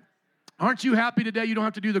Spirit. Aren't you happy today you don't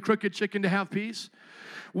have to do the crooked chicken to have peace?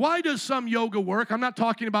 Why does some yoga work? I'm not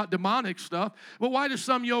talking about demonic stuff, but why does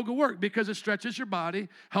some yoga work? Because it stretches your body,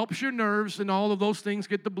 helps your nerves, and all of those things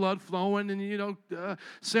get the blood flowing, and, you know,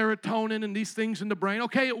 serotonin and these things in the brain.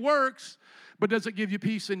 Okay, it works, but does it give you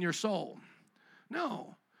peace in your soul?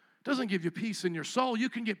 No. It doesn't give you peace in your soul. You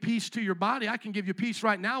can get peace to your body. I can give you peace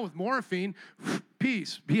right now with morphine.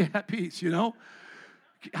 Peace. Be at peace, you know.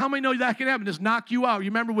 How many know that can happen? Just knock you out.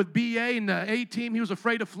 You remember with B.A. and the A-team, he was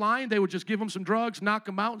afraid of flying. They would just give him some drugs, knock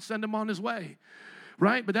him out, and send him on his way,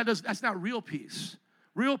 right? But that's not real peace.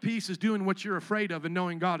 Real peace is doing what you're afraid of and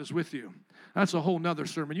knowing God is with you. That's a whole nother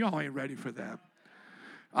sermon. Y'all ain't ready for that.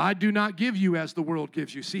 I do not give you as the world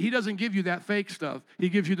gives you. See, he doesn't give you that fake stuff. He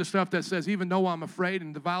gives you the stuff that says, even though I'm afraid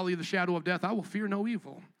in the valley of the shadow of death, I will fear no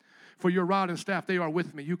evil. For your rod and staff, they are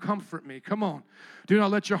with me. You comfort me. Come on. Do not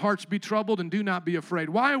let your hearts be troubled, and do not be afraid.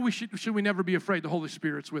 Why should we never be afraid? The Holy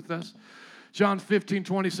Spirit's with us. John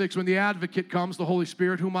 15:26, when the advocate comes, the Holy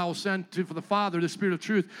Spirit, whom I will send to for the Father, the Spirit of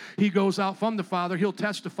truth, he goes out from the Father. He'll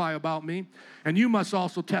testify about me, and you must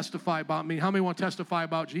also testify about me. How many want to testify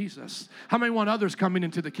about Jesus? How many want others coming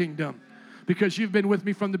into the kingdom? Because you've been with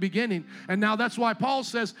me from the beginning. And now that's why Paul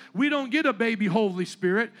says we don't get a baby Holy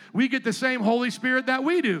Spirit. We get the same Holy Spirit that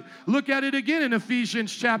we do. Look at it again in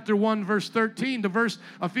Ephesians chapter 1, verse 13.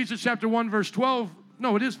 Ephesians chapter 1, verse 12.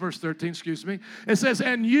 No, it is verse 13, excuse me. It says,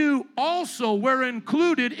 and you also were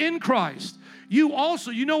included in Christ. You also,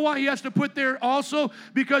 you know why he has to put there also?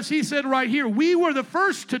 Because he said right here, we were the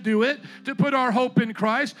first to do it, to put our hope in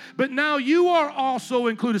Christ, but now you are also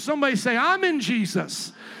included. Somebody say, I'm in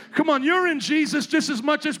Jesus. Come on, you're in Jesus just as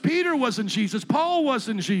much as Peter was in Jesus, Paul was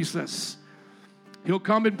in Jesus. He'll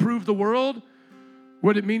come and prove the world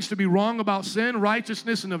what it means to be wrong about sin,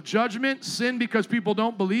 righteousness, and of judgment. Sin because people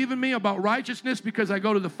don't believe in me, about righteousness because I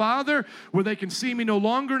go to the Father where they can see me no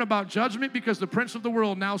longer, and about judgment because the prince of the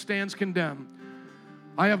world now stands condemned.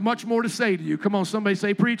 I have much more to say to you. Come on, somebody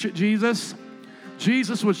say, preach it, Jesus.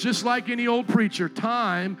 Jesus was just like any old preacher.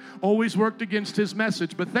 Time always worked against his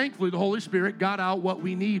message, but thankfully the Holy Spirit got out what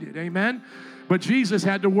we needed. Amen? But Jesus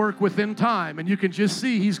had to work within time, and you can just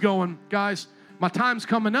see he's going, guys, my time's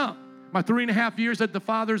coming up. My 3.5 years that the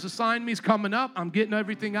Father's assigned me is coming up. I'm getting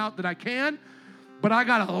everything out that I can, but I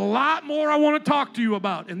got a lot more I want to talk to you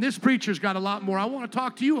about, and this preacher's got a lot more I want to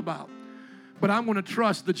talk to you about. But I'm going to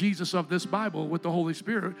trust the Jesus of this Bible with the Holy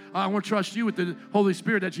Spirit. I want to trust you with the Holy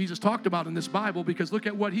Spirit that Jesus talked about in this Bible, because look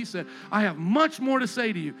at what he said. I have much more to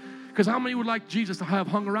say to you. Because how many would like Jesus to have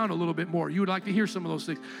hung around a little bit more? You would like to hear some of those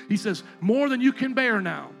things. He says, more than you can bear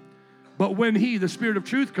now. But when he, the Spirit of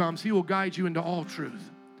truth, comes, he will guide you into all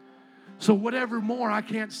truth. So whatever more I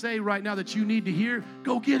can't say right now that you need to hear,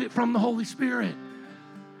 go get it from the Holy Spirit.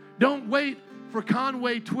 Don't wait for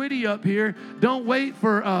Conway Twitty up here. Don't wait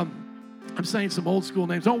for, I'm saying some old school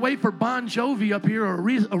names. Don't wait for Bon Jovi up here or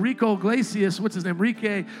Enrico Iglesias. What's his name?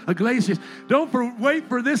 Enrique Iglesias. Don't wait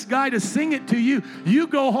for this guy to sing it to you. You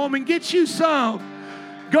go home and get you some.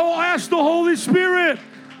 Go ask the Holy Spirit.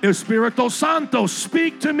 Espíritu Santo,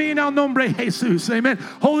 speak to me in el nombre de Jesus. Amen.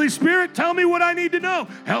 Holy Spirit, tell me what I need to know.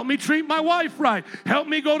 Help me treat my wife right. Help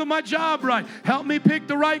me go to my job right. Help me pick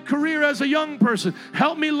the right career as a young person.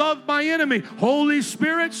 Help me love my enemy. Holy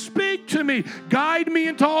Spirit, speak to me. Guide me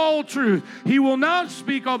into all truth. He will not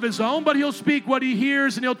speak of his own, but he'll speak what he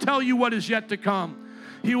hears, and he'll tell you what is yet to come.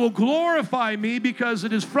 He will glorify me, because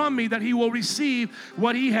it is from me that he will receive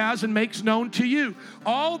what he has and makes known to you.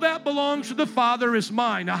 All that belongs to the Father is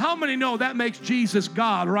mine. Now, how many know that makes Jesus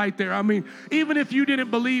God right there? I mean, even if you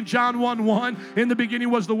didn't believe John 1:1, in the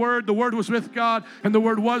beginning was the Word was with God, and the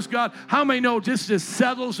Word was God. How many know this just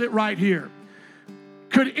settles it right here?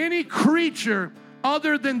 Could any creature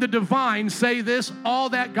other than the divine say this, all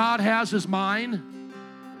that God has is mine?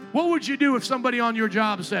 What would you do if somebody on your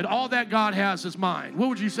job said, all that God has is mine? What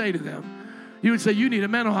would you say to them? You would say, you need a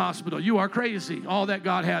mental hospital. You are crazy. All that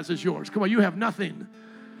God has is yours. Come on, you have nothing.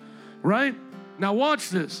 Right? Now watch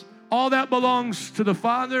this. All that belongs to the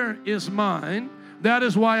Father is mine. That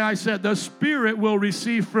is why I said the Spirit will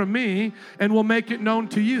receive from me and will make it known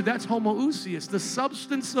to you. That's homoousios. The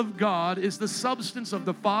substance of God is the substance of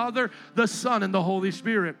the Father, the Son, and the Holy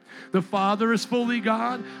Spirit. The Father is fully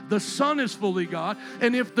God. The Son is fully God.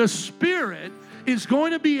 And if the Spirit is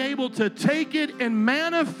going to be able to take it and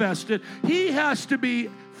manifest it, he has to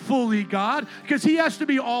be fully God, because he has to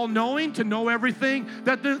be all-knowing to know everything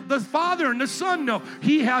that the Father and the Son know.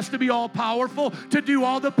 He has to be all-powerful to do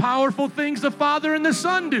all the powerful things the Father and the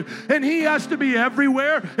Son do. And he has to be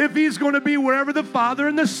everywhere if he's going to be wherever the Father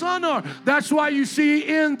and the Son are. That's why you see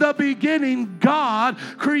in the beginning, God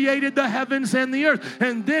created the heavens and the earth.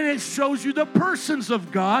 And then it shows you the persons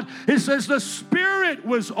of God. It says the Spirit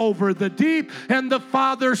was over the deep, and the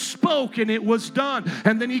Father spoke, and it was done.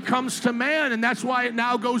 And then he comes to man, and that's why it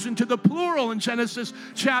now goes into the plural in Genesis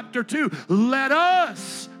chapter 2. Let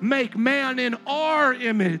us make man in our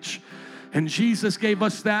image. And Jesus gave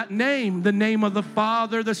us that name, the name of the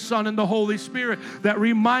Father, the Son, and the Holy Spirit, that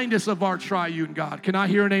remind us of our triune God. Can I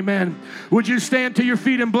hear an amen? Would you stand to your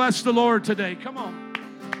feet and bless the Lord today? Come on.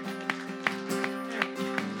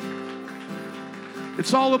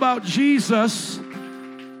 It's all about Jesus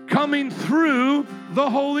coming through the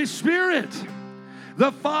Holy Spirit.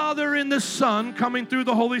 The Father and the Son coming through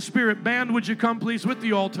the Holy Spirit. Band, would you come please with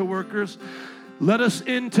the altar workers? Let us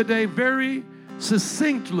end today very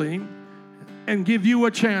succinctly and give you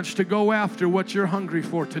a chance to go after what you're hungry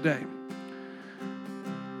for today.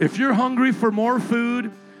 If you're hungry for more food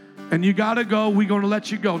and you got to go, we're going to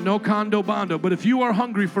let you go. No condo bondo. But if you are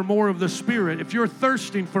hungry for more of the Spirit, if you're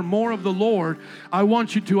thirsting for more of the Lord, I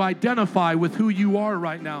want you to identify with who you are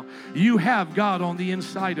right now. You have God on the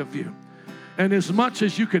inside of you. And as much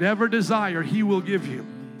as you could ever desire, he will give you.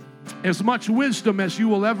 As much wisdom as you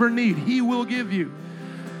will ever need, he will give you.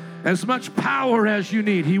 As much power as you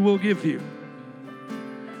need, he will give you.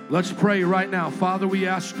 Let's pray right now. Father, we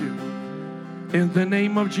ask you, in the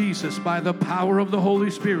name of Jesus, by the power of the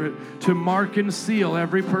Holy Spirit, to mark and seal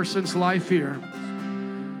every person's life here,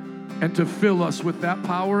 and to fill us with that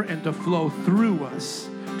power and to flow through us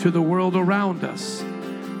to the world around us.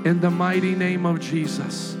 In the mighty name of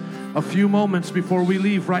Jesus. A few moments before we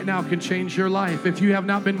leave right now can change your life. If you have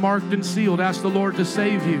not been marked and sealed, ask the Lord to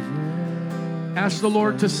save you. Ask the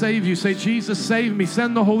Lord to save you. Say, Jesus, save me.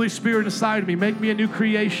 Send the Holy Spirit inside of me. Make me a new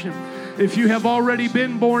creation. If you have already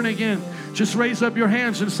been born again, just raise up your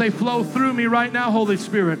hands and say, flow through me right now, Holy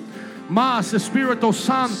Spirit. Más Espíritu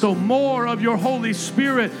Santo, more of your Holy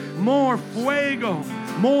Spirit, more fuego,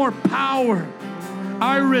 more power.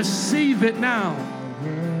 I receive it now.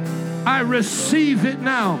 I receive it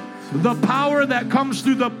now. The power that comes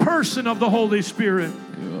through the person of the Holy Spirit.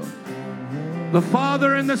 The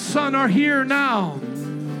Father and the Son are here now.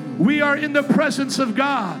 We are in the presence of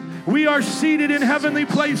God. We are seated in heavenly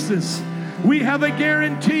places. We have a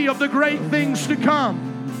guarantee of the great things to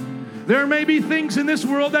come. There may be things in this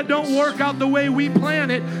world that don't work out the way we plan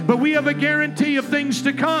it, but we have a guarantee of things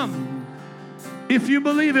to come. If you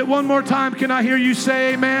believe it, one more time, can I hear you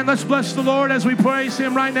say amen? Let's bless the Lord as we praise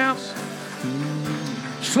Him right now.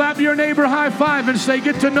 Slap your neighbor high five and say,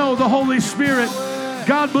 get to know the Holy Spirit.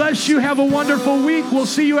 God bless you. Have a wonderful week. We'll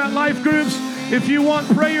see you at life groups. If you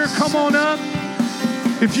want prayer, come on up.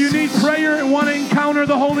 If you need prayer and want to encounter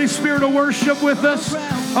the Holy Spirit or worship with us.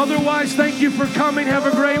 Otherwise, thank you for coming. Have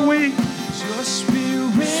a great week.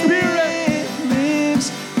 Spirit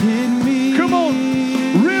lives in me. Come on.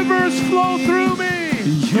 Rivers flow through me.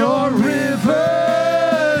 Your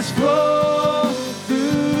rivers flow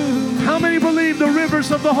through me. How many believe the rivers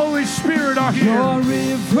of the Holy Spirit are here? Your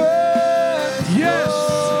rivers.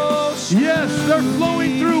 Yes. Yes, they're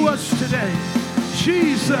flowing through us today.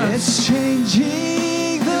 Jesus. It's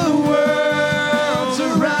changing the world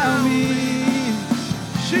around me.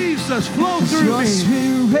 Jesus, flow through me.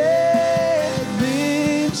 Spirit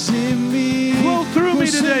lives in me. Flow through me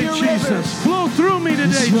today, Jesus. Flow through me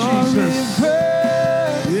today, Jesus. Flows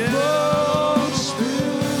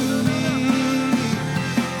through me.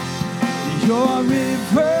 Your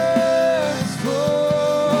rivers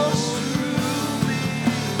flows through me.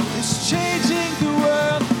 It's changing the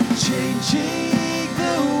world, changing.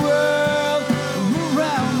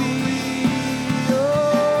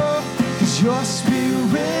 Your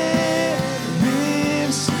spirit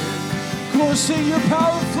lives. Come on, sing your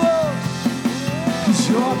power flows. 'Cause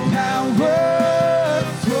your power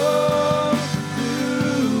flows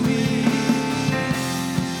through me.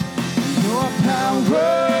 Your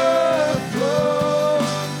power flows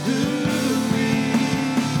through me.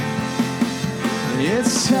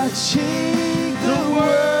 It's touching the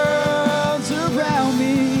world around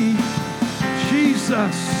me.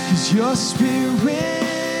 Jesus. 'Cause your spirit.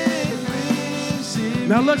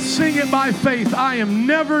 Now let's sing it by faith. I am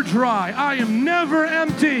never dry. I am never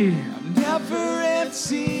empty. I'm never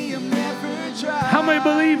empty. I'm never dry. How many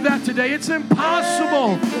believe that today? It's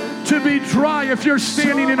impossible to be dry if you're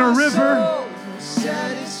standing in a river.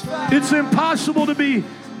 It's impossible to be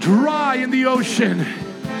dry in the ocean.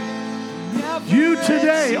 You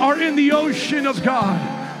today are in the ocean of God.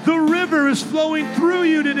 The river is flowing through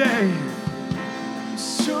you today.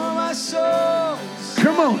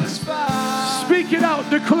 Come on. Speak it out.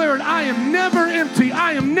 Declare it. I am never empty.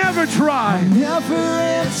 I am never dry. I'm never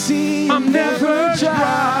empty. I'm never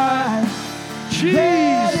dry. Jesus.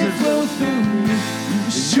 Let it flow through me. You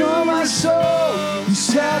restore my soul. You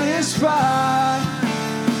satisfy.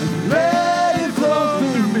 Let it flow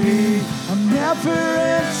through me. I'm never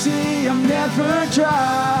empty. I'm never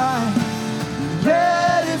dry.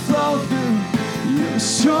 Let it flow through. You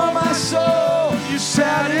restore my soul. You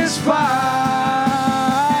satisfy.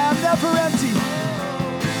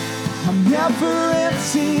 I'm never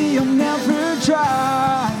empty, I'm never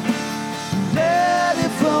dry. Let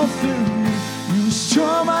it flow through me. You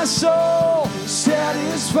restore my soul,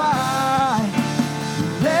 satisfy.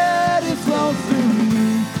 Let it flow through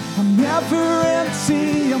me. I'm never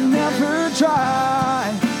empty, I'm never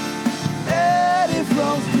dry. Let it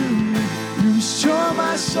flow through me. You restore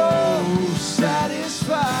my soul,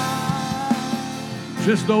 satisfy.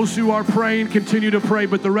 Just those who are praying, continue to pray.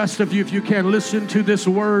 But the rest of you, if you can, listen to this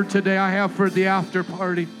word today I have for the after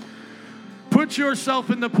party. Put yourself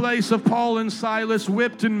in the place of Paul and Silas,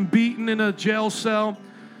 whipped and beaten in a jail cell.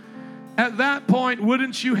 At that point,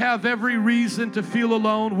 wouldn't you have every reason to feel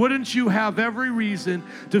alone? Wouldn't you have every reason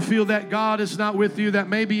to feel that God is not with you, that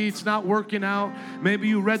maybe it's not working out? Maybe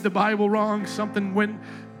you read the Bible wrong, something went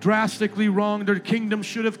drastically wrong. Their kingdom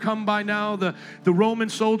should have come by now. The Roman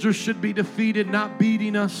soldiers should be defeated, not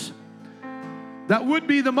beating us. That would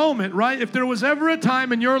be the moment, right? If there was ever a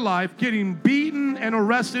time in your life getting beaten and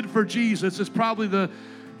arrested for Jesus, it's probably the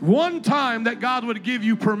one time that God would give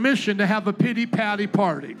you permission to have a pity-patty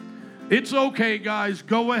party. It's okay, guys.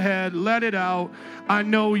 Go ahead. Let it out. I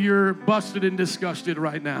know you're busted and disgusted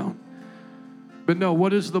right now. But no,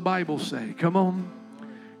 what does the Bible say? Come on.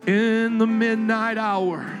 In the midnight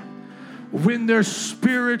hour, when their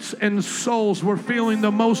spirits and souls were feeling the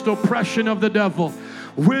most oppression of the devil,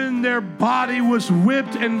 when their body was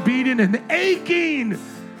whipped and beaten and aching,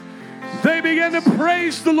 they began to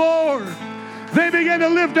praise the Lord. They began to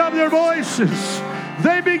lift up their voices.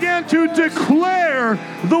 They began to declare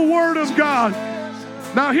the word of God.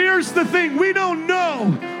 Now here's the thing. We don't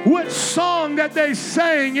know what song that they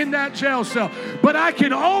sang in that jail cell, but I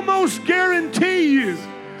can almost guarantee you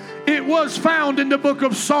it was found in the book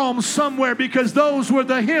of Psalms somewhere, because those were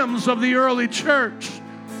the hymns of the early church.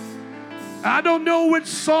 I don't know which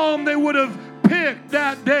psalm they would have picked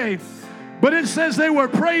that day, But it says they were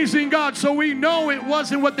praising God, so we know it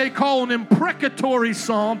wasn't what they call an imprecatory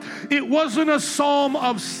psalm. It wasn't a psalm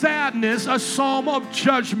of sadness, a psalm of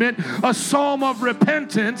judgment, a psalm of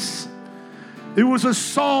repentance. It was a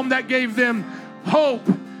psalm that gave them hope,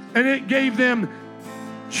 and it gave them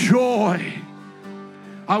joy.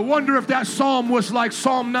 I wonder if that psalm was like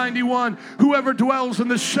Psalm 91. Whoever dwells in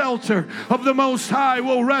the shelter of the Most High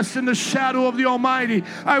will rest in the shadow of the Almighty.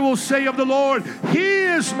 I will say of the Lord, He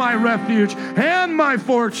is my refuge and my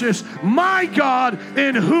fortress, my God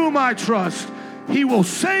in whom I trust. He will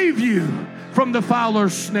save you from the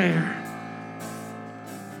fowler's snare.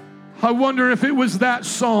 I wonder if it was that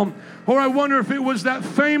psalm, or I wonder if it was that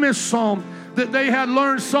famous psalm that they had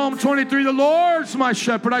learned, Psalm 23, the Lord's my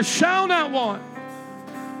shepherd, I shall not want.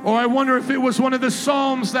 Or I wonder if it was one of the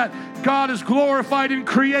psalms that God is glorified in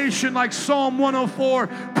creation, like Psalm 104.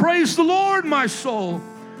 Praise the Lord, my soul.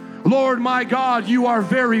 Lord, my God, you are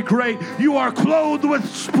very great. You are clothed with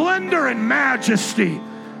splendor and majesty.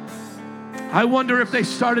 I wonder if they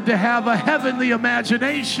started to have a heavenly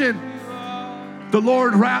imagination. The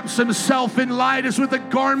Lord wraps himself in light as with a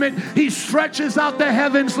garment. He stretches out the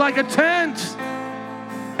heavens like a tent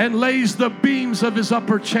and lays the beams of his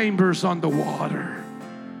upper chambers on the water.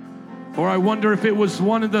 Or I wonder if it was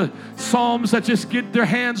one of the psalms that just get their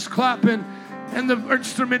hands clapping and the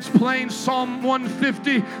instruments playing. Psalm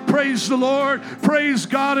 150, praise the Lord, praise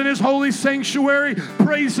God in his holy sanctuary,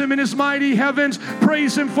 praise him in his mighty heavens,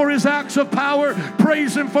 praise him for his acts of power,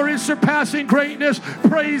 praise him for his surpassing greatness,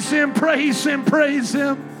 praise him, praise him, praise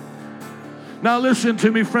him. Now listen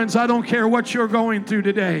to me, friends, I don't care what you're going through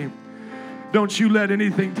today. Don't you let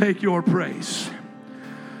anything take your praise.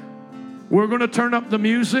 We're going to turn up the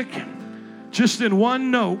music. Just in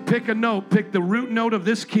one note, pick a note, pick the root note of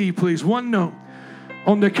this key, please. One note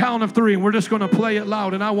on the count of 3, and we're just going to play it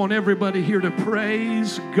loud. And I want everybody here to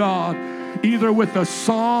praise God, either with a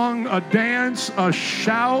song, a dance, a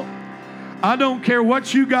shout. I don't care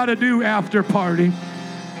what you got to do after party.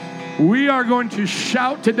 We are going to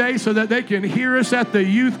shout today so that they can hear us at the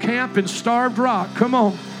youth camp in Starved Rock. Come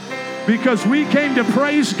on. Because we came to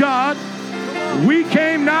praise God. We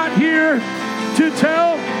came not here to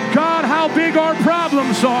tell God how big our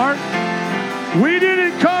problems are. We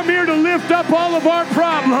didn't come here to lift up all of our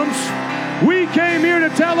problems. We came here to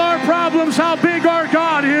tell our problems how big our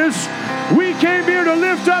God is. We came here to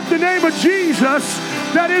lift up the name of Jesus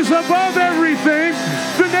that is above everything.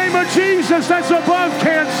 The name of Jesus that's above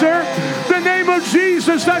cancer. The name of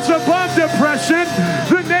Jesus that's above depression.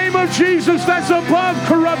 The name of Jesus that's above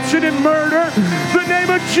corruption and murder. The name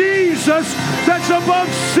of Jesus that's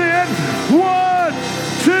above sin. 1,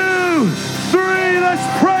 2, 3, let's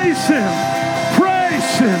praise him.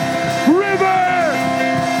 Praise him. River.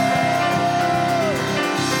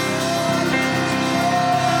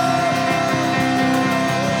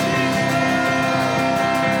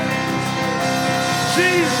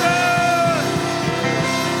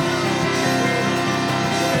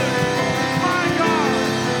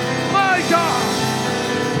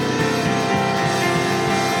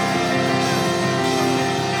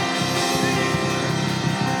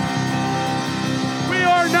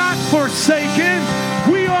 Forsaken.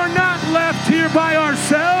 We are not left here by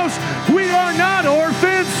ourselves. We are not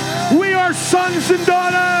orphans. We are sons and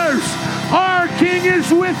daughters. Our King is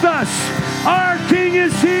with us. Our King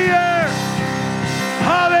is here.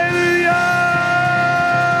 Hallelujah.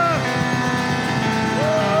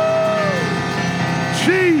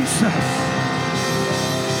 Jesus.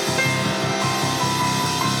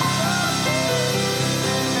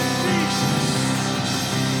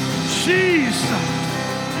 Jesus.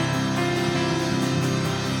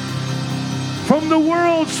 From the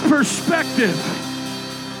world's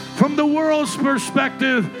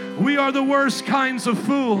perspective, we are the worst kinds of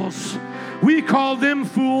fools. We call them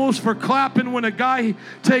fools for clapping when a guy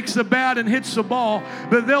takes a bat and hits the ball.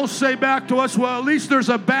 But they'll say back to us, well, at least there's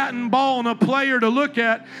a bat and ball and a player to look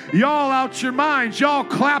at. Y'all out your minds. Y'all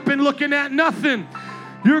clapping looking at nothing.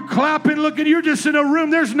 You're clapping looking. You're just in a room.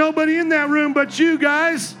 There's nobody in that room but you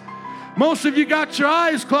guys. Most of you got your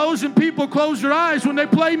eyes closed, and people close their eyes when they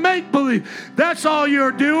play make-believe. That's all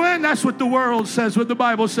you're doing. That's what the world says. What the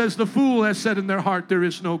Bible says, the fool has said in their heart, there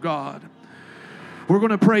is no God. We're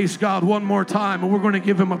going to praise God one more time, and we're going to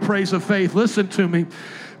give him a praise of faith. Listen to me.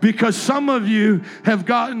 because some of you have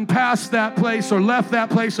gotten past that place or left that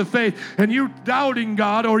place of faith, and you're doubting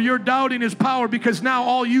God or you're doubting His power because now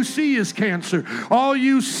all you see is cancer. All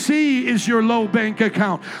you see is your low bank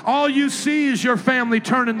account. All you see is your family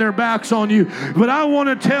turning their backs on you. But I want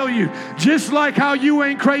to tell you, just like how you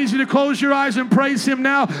ain't crazy to close your eyes and praise Him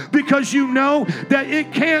now, because you know that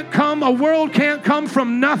it can't come, a world can't come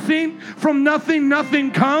from nothing. From nothing,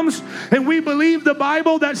 nothing comes. And we believe the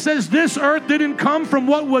Bible that says this earth didn't come from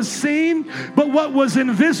what was seen, but what was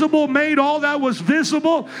invisible made all that was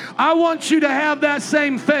visible. I want you to have that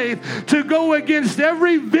same faith to go against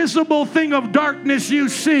every visible thing of darkness you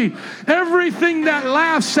see, everything that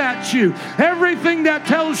laughs at you, everything that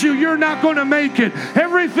tells you you're not going to make it,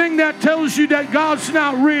 everything that tells you that God's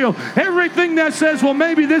not real, everything that says, well,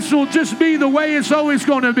 maybe this will just be the way it's always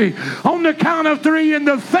going to be. On the count of 3, in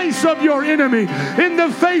the face of your enemy, in the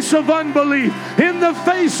face of unbelief, in the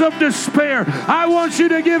face of despair, I want you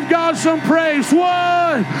to give God some praise.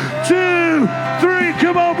 1, 2, 3.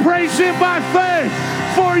 Come on, praise Him by faith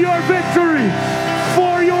for your victory,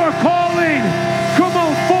 for your calling. Come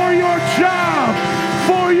on, for your job,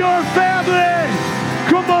 for your family.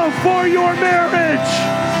 Come on, for your marriage.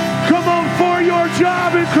 Come on, for your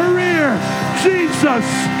job and career. Jesus,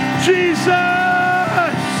 Jesus.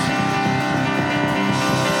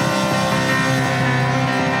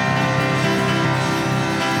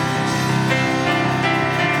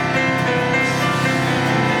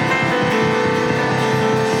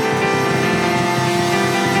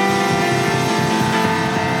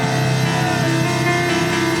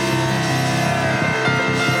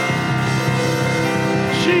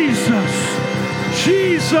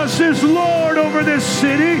 Jesus is Lord over this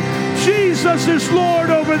city. Jesus is Lord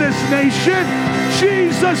over this nation.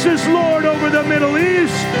 Jesus is Lord over the Middle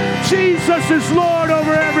East. Jesus is Lord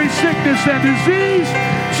over every sickness and disease.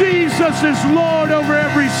 Jesus is Lord over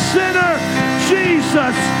every sinner.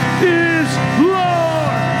 Jesus is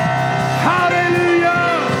Lord.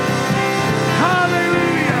 Hallelujah.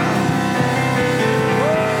 Hallelujah.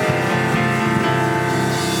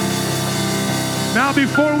 Now,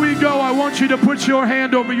 before we go, I want you to put your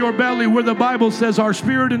hand over your belly where the Bible says our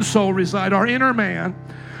spirit and soul reside, our inner man,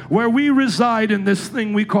 where we reside in this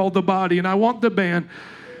thing we call the body. And I want the band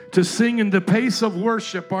to sing in the pace of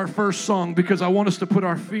worship our first song, because I want us to put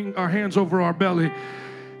our hands over our belly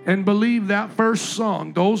and believe that first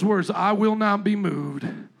song, those words, I will not be moved,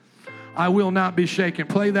 I will not be shaken.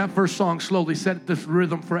 Play that first song slowly. Set this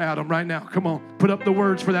rhythm for Adam right now. Come on, put up the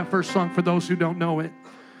words for that first song for those who don't know it.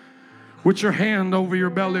 With your hand over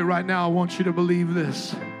your belly right now, I want you to believe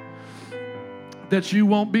this, that you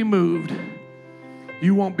won't be moved,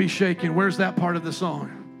 you won't be shaken. Where's that part of the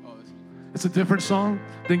song? It's a different song?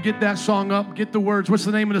 Then get that song up, get the words. What's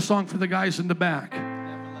the name of the song for the guys in the back?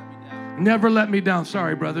 Never Let Me Down.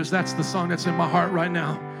 Sorry, brothers, that's the song that's in my heart right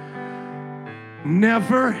now.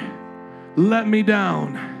 Never let me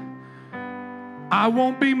down. I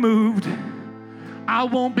won't be moved, I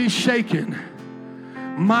won't be shaken.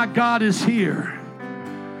 My God is here.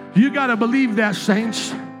 You got to believe that,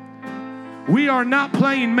 saints. We are not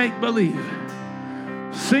playing make-believe.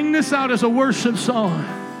 Sing this out as a worship song.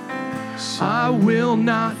 I will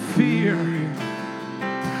not fear.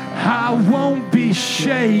 I won't be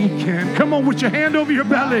shaken. Come on, with your hand over your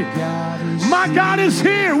belly. My God is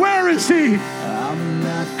here. Where is He?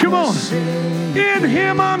 Come on. In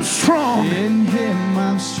Him I'm strong. In Him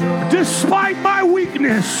I'm strong. Despite my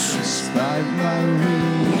weakness. Despite my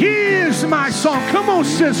weakness. He is my song. Come on,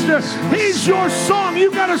 sister. He's your song.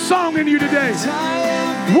 You got a song in you today.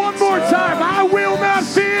 One more time. I will not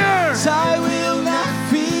fear. I will not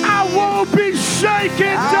fear. I won't be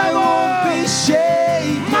shaken, devil. I won't be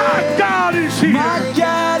shaken. My God is here. My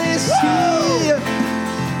God is here.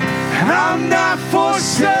 I'm not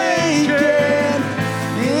forsaken.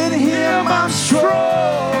 In Him I'm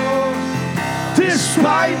strong.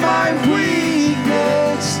 Despite my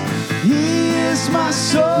weakness, He is my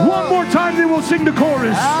soul. One more time, then we'll sing the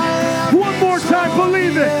chorus. One more time,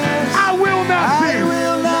 believe it. I will not fear. I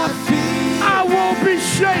will not fear. I won't be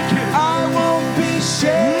shaken. I won't be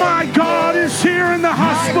shaken. My God is here in the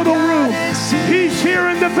hospital room. He's here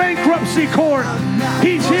in the bankruptcy court.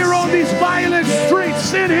 He's here on these violent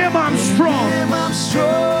streets. In Him I'm strong.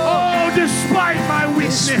 Oh, despite my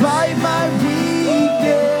weakness. Despite my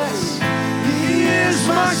weakness, He is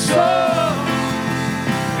my soul.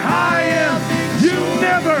 I am. You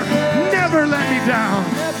never let me down.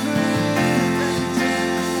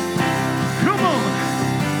 Come on.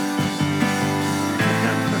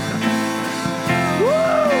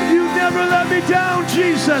 Woo, you never let me down,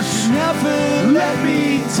 Jesus. Never let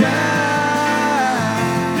me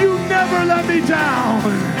down. You never let me down.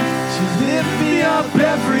 lift me up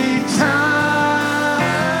every time.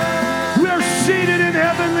 We're seated in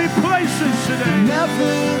heavenly places today.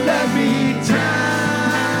 Never let me down.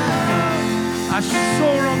 I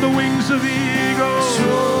soar on the wings of eagles.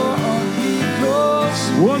 Soar on eagles.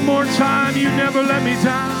 One more time, you never let me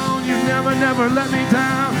down. You never, never let me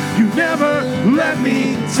down. You never let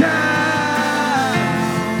me down.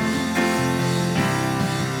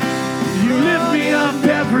 You lift me up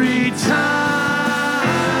every time.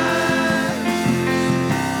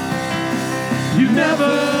 You never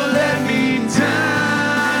let me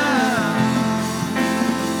down.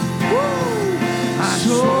 Woo. I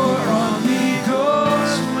soar on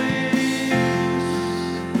eagle's wings.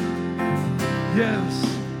 Yes,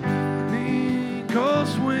 on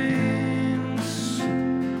eagle's wings.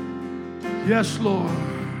 Yes, Lord,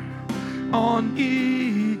 on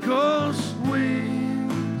eagle's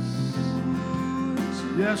wings.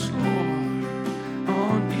 Yes, Lord,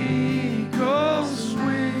 on eagle's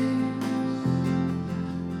wings.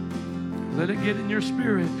 Let it get in your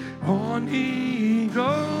spirit. On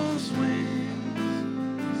eagle's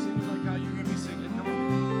wings. Sing it like how you heard me sing it. Come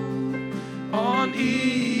on. On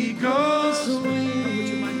eagle's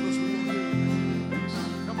wings.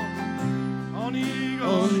 Come on. On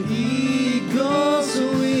eagle's On eagle's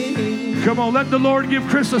wings. Come on, let the Lord give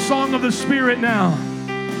Chris a song of the Spirit now.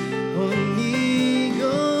 On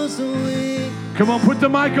eagle's wings. Come on, put the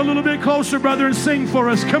mic a little bit closer, brother, and sing for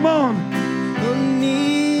us. Come on. On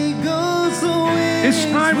eagle's wings. It's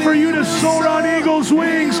time for you to soar on eagle's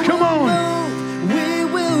wings. Come on. We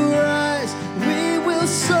will rise. We will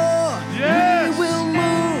soar. Yes. We will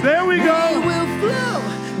move. There we We go. will flow.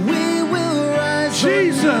 We will rise.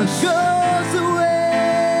 Jesus. Goes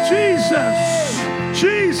away. Jesus.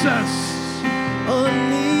 Jesus.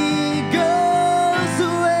 On eagle's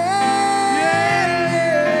wings.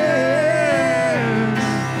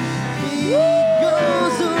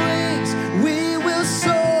 Eagle's wings. We will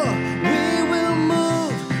soar. We will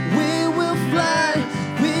move. We will fly.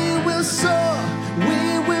 We will soar. We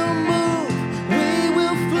will move. We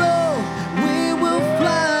will flow. We will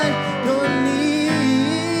fly. On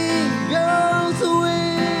eagle's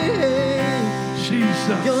wings.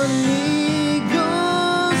 Jesus. On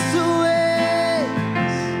eagle's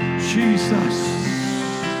wings. Jesus.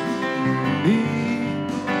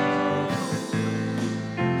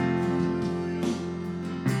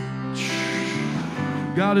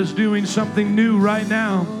 God is doing something new right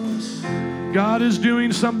now. God is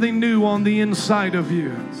doing something new on the inside of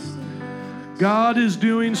you. God is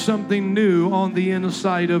doing something new on the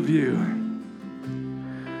inside of you.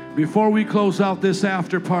 Before we close out this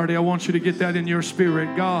after party, I want you to get that in your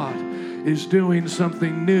spirit. God is doing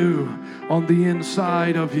something new on the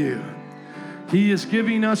inside of you. He is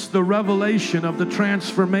giving us the revelation of the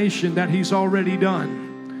transformation that He's already done.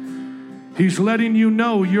 He's letting you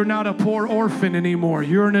know you're not a poor orphan anymore.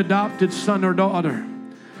 You're an adopted son or daughter.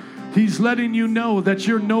 He's letting you know that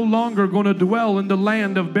you're no longer going to dwell in the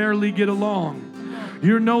land of barely get along.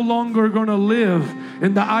 You're no longer going to live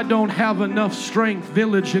in the I don't have enough strength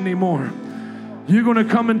village anymore. You're going to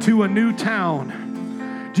come into a new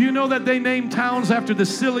town. Do you know that they name towns after the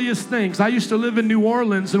silliest things? I used to live in New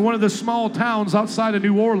Orleans, and one of the small towns outside of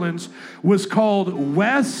New Orleans was called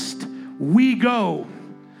West Wego.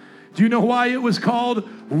 Do you know why it was called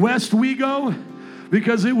West Wego?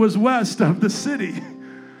 Because it was west of the city.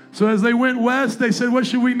 So as they went west, they said, what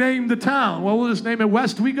should we name the town? Well, we'll just name it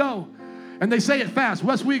West Wego. And they say it fast,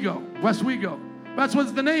 West Wego, West Wego. That's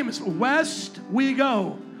what the name is, West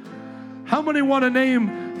Wego. How many want to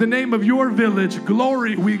name the name of your village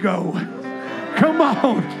Glory Wego? Come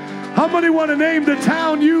on. How many want to name the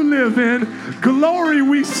town you live in Glory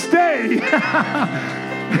We Stay?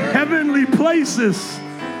 Heavenly places.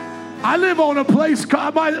 I live on a place,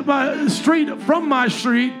 my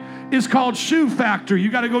street is called Shoe Factory. You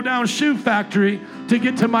got to go down Shoe Factory to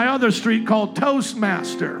get to my other street called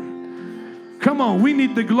Toastmaster. Come on, we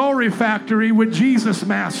need the Glory Factory with Jesus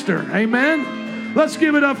Master. Amen? Let's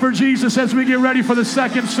give it up for Jesus as we get ready for the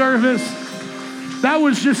second service. That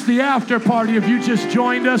was just the after party. If you just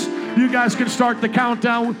joined us, you guys can start the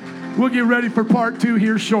countdown. We'll get ready for part 2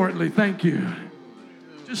 here shortly. Thank you.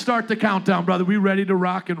 Just start the countdown, brother. We ready to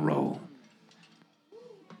rock and roll.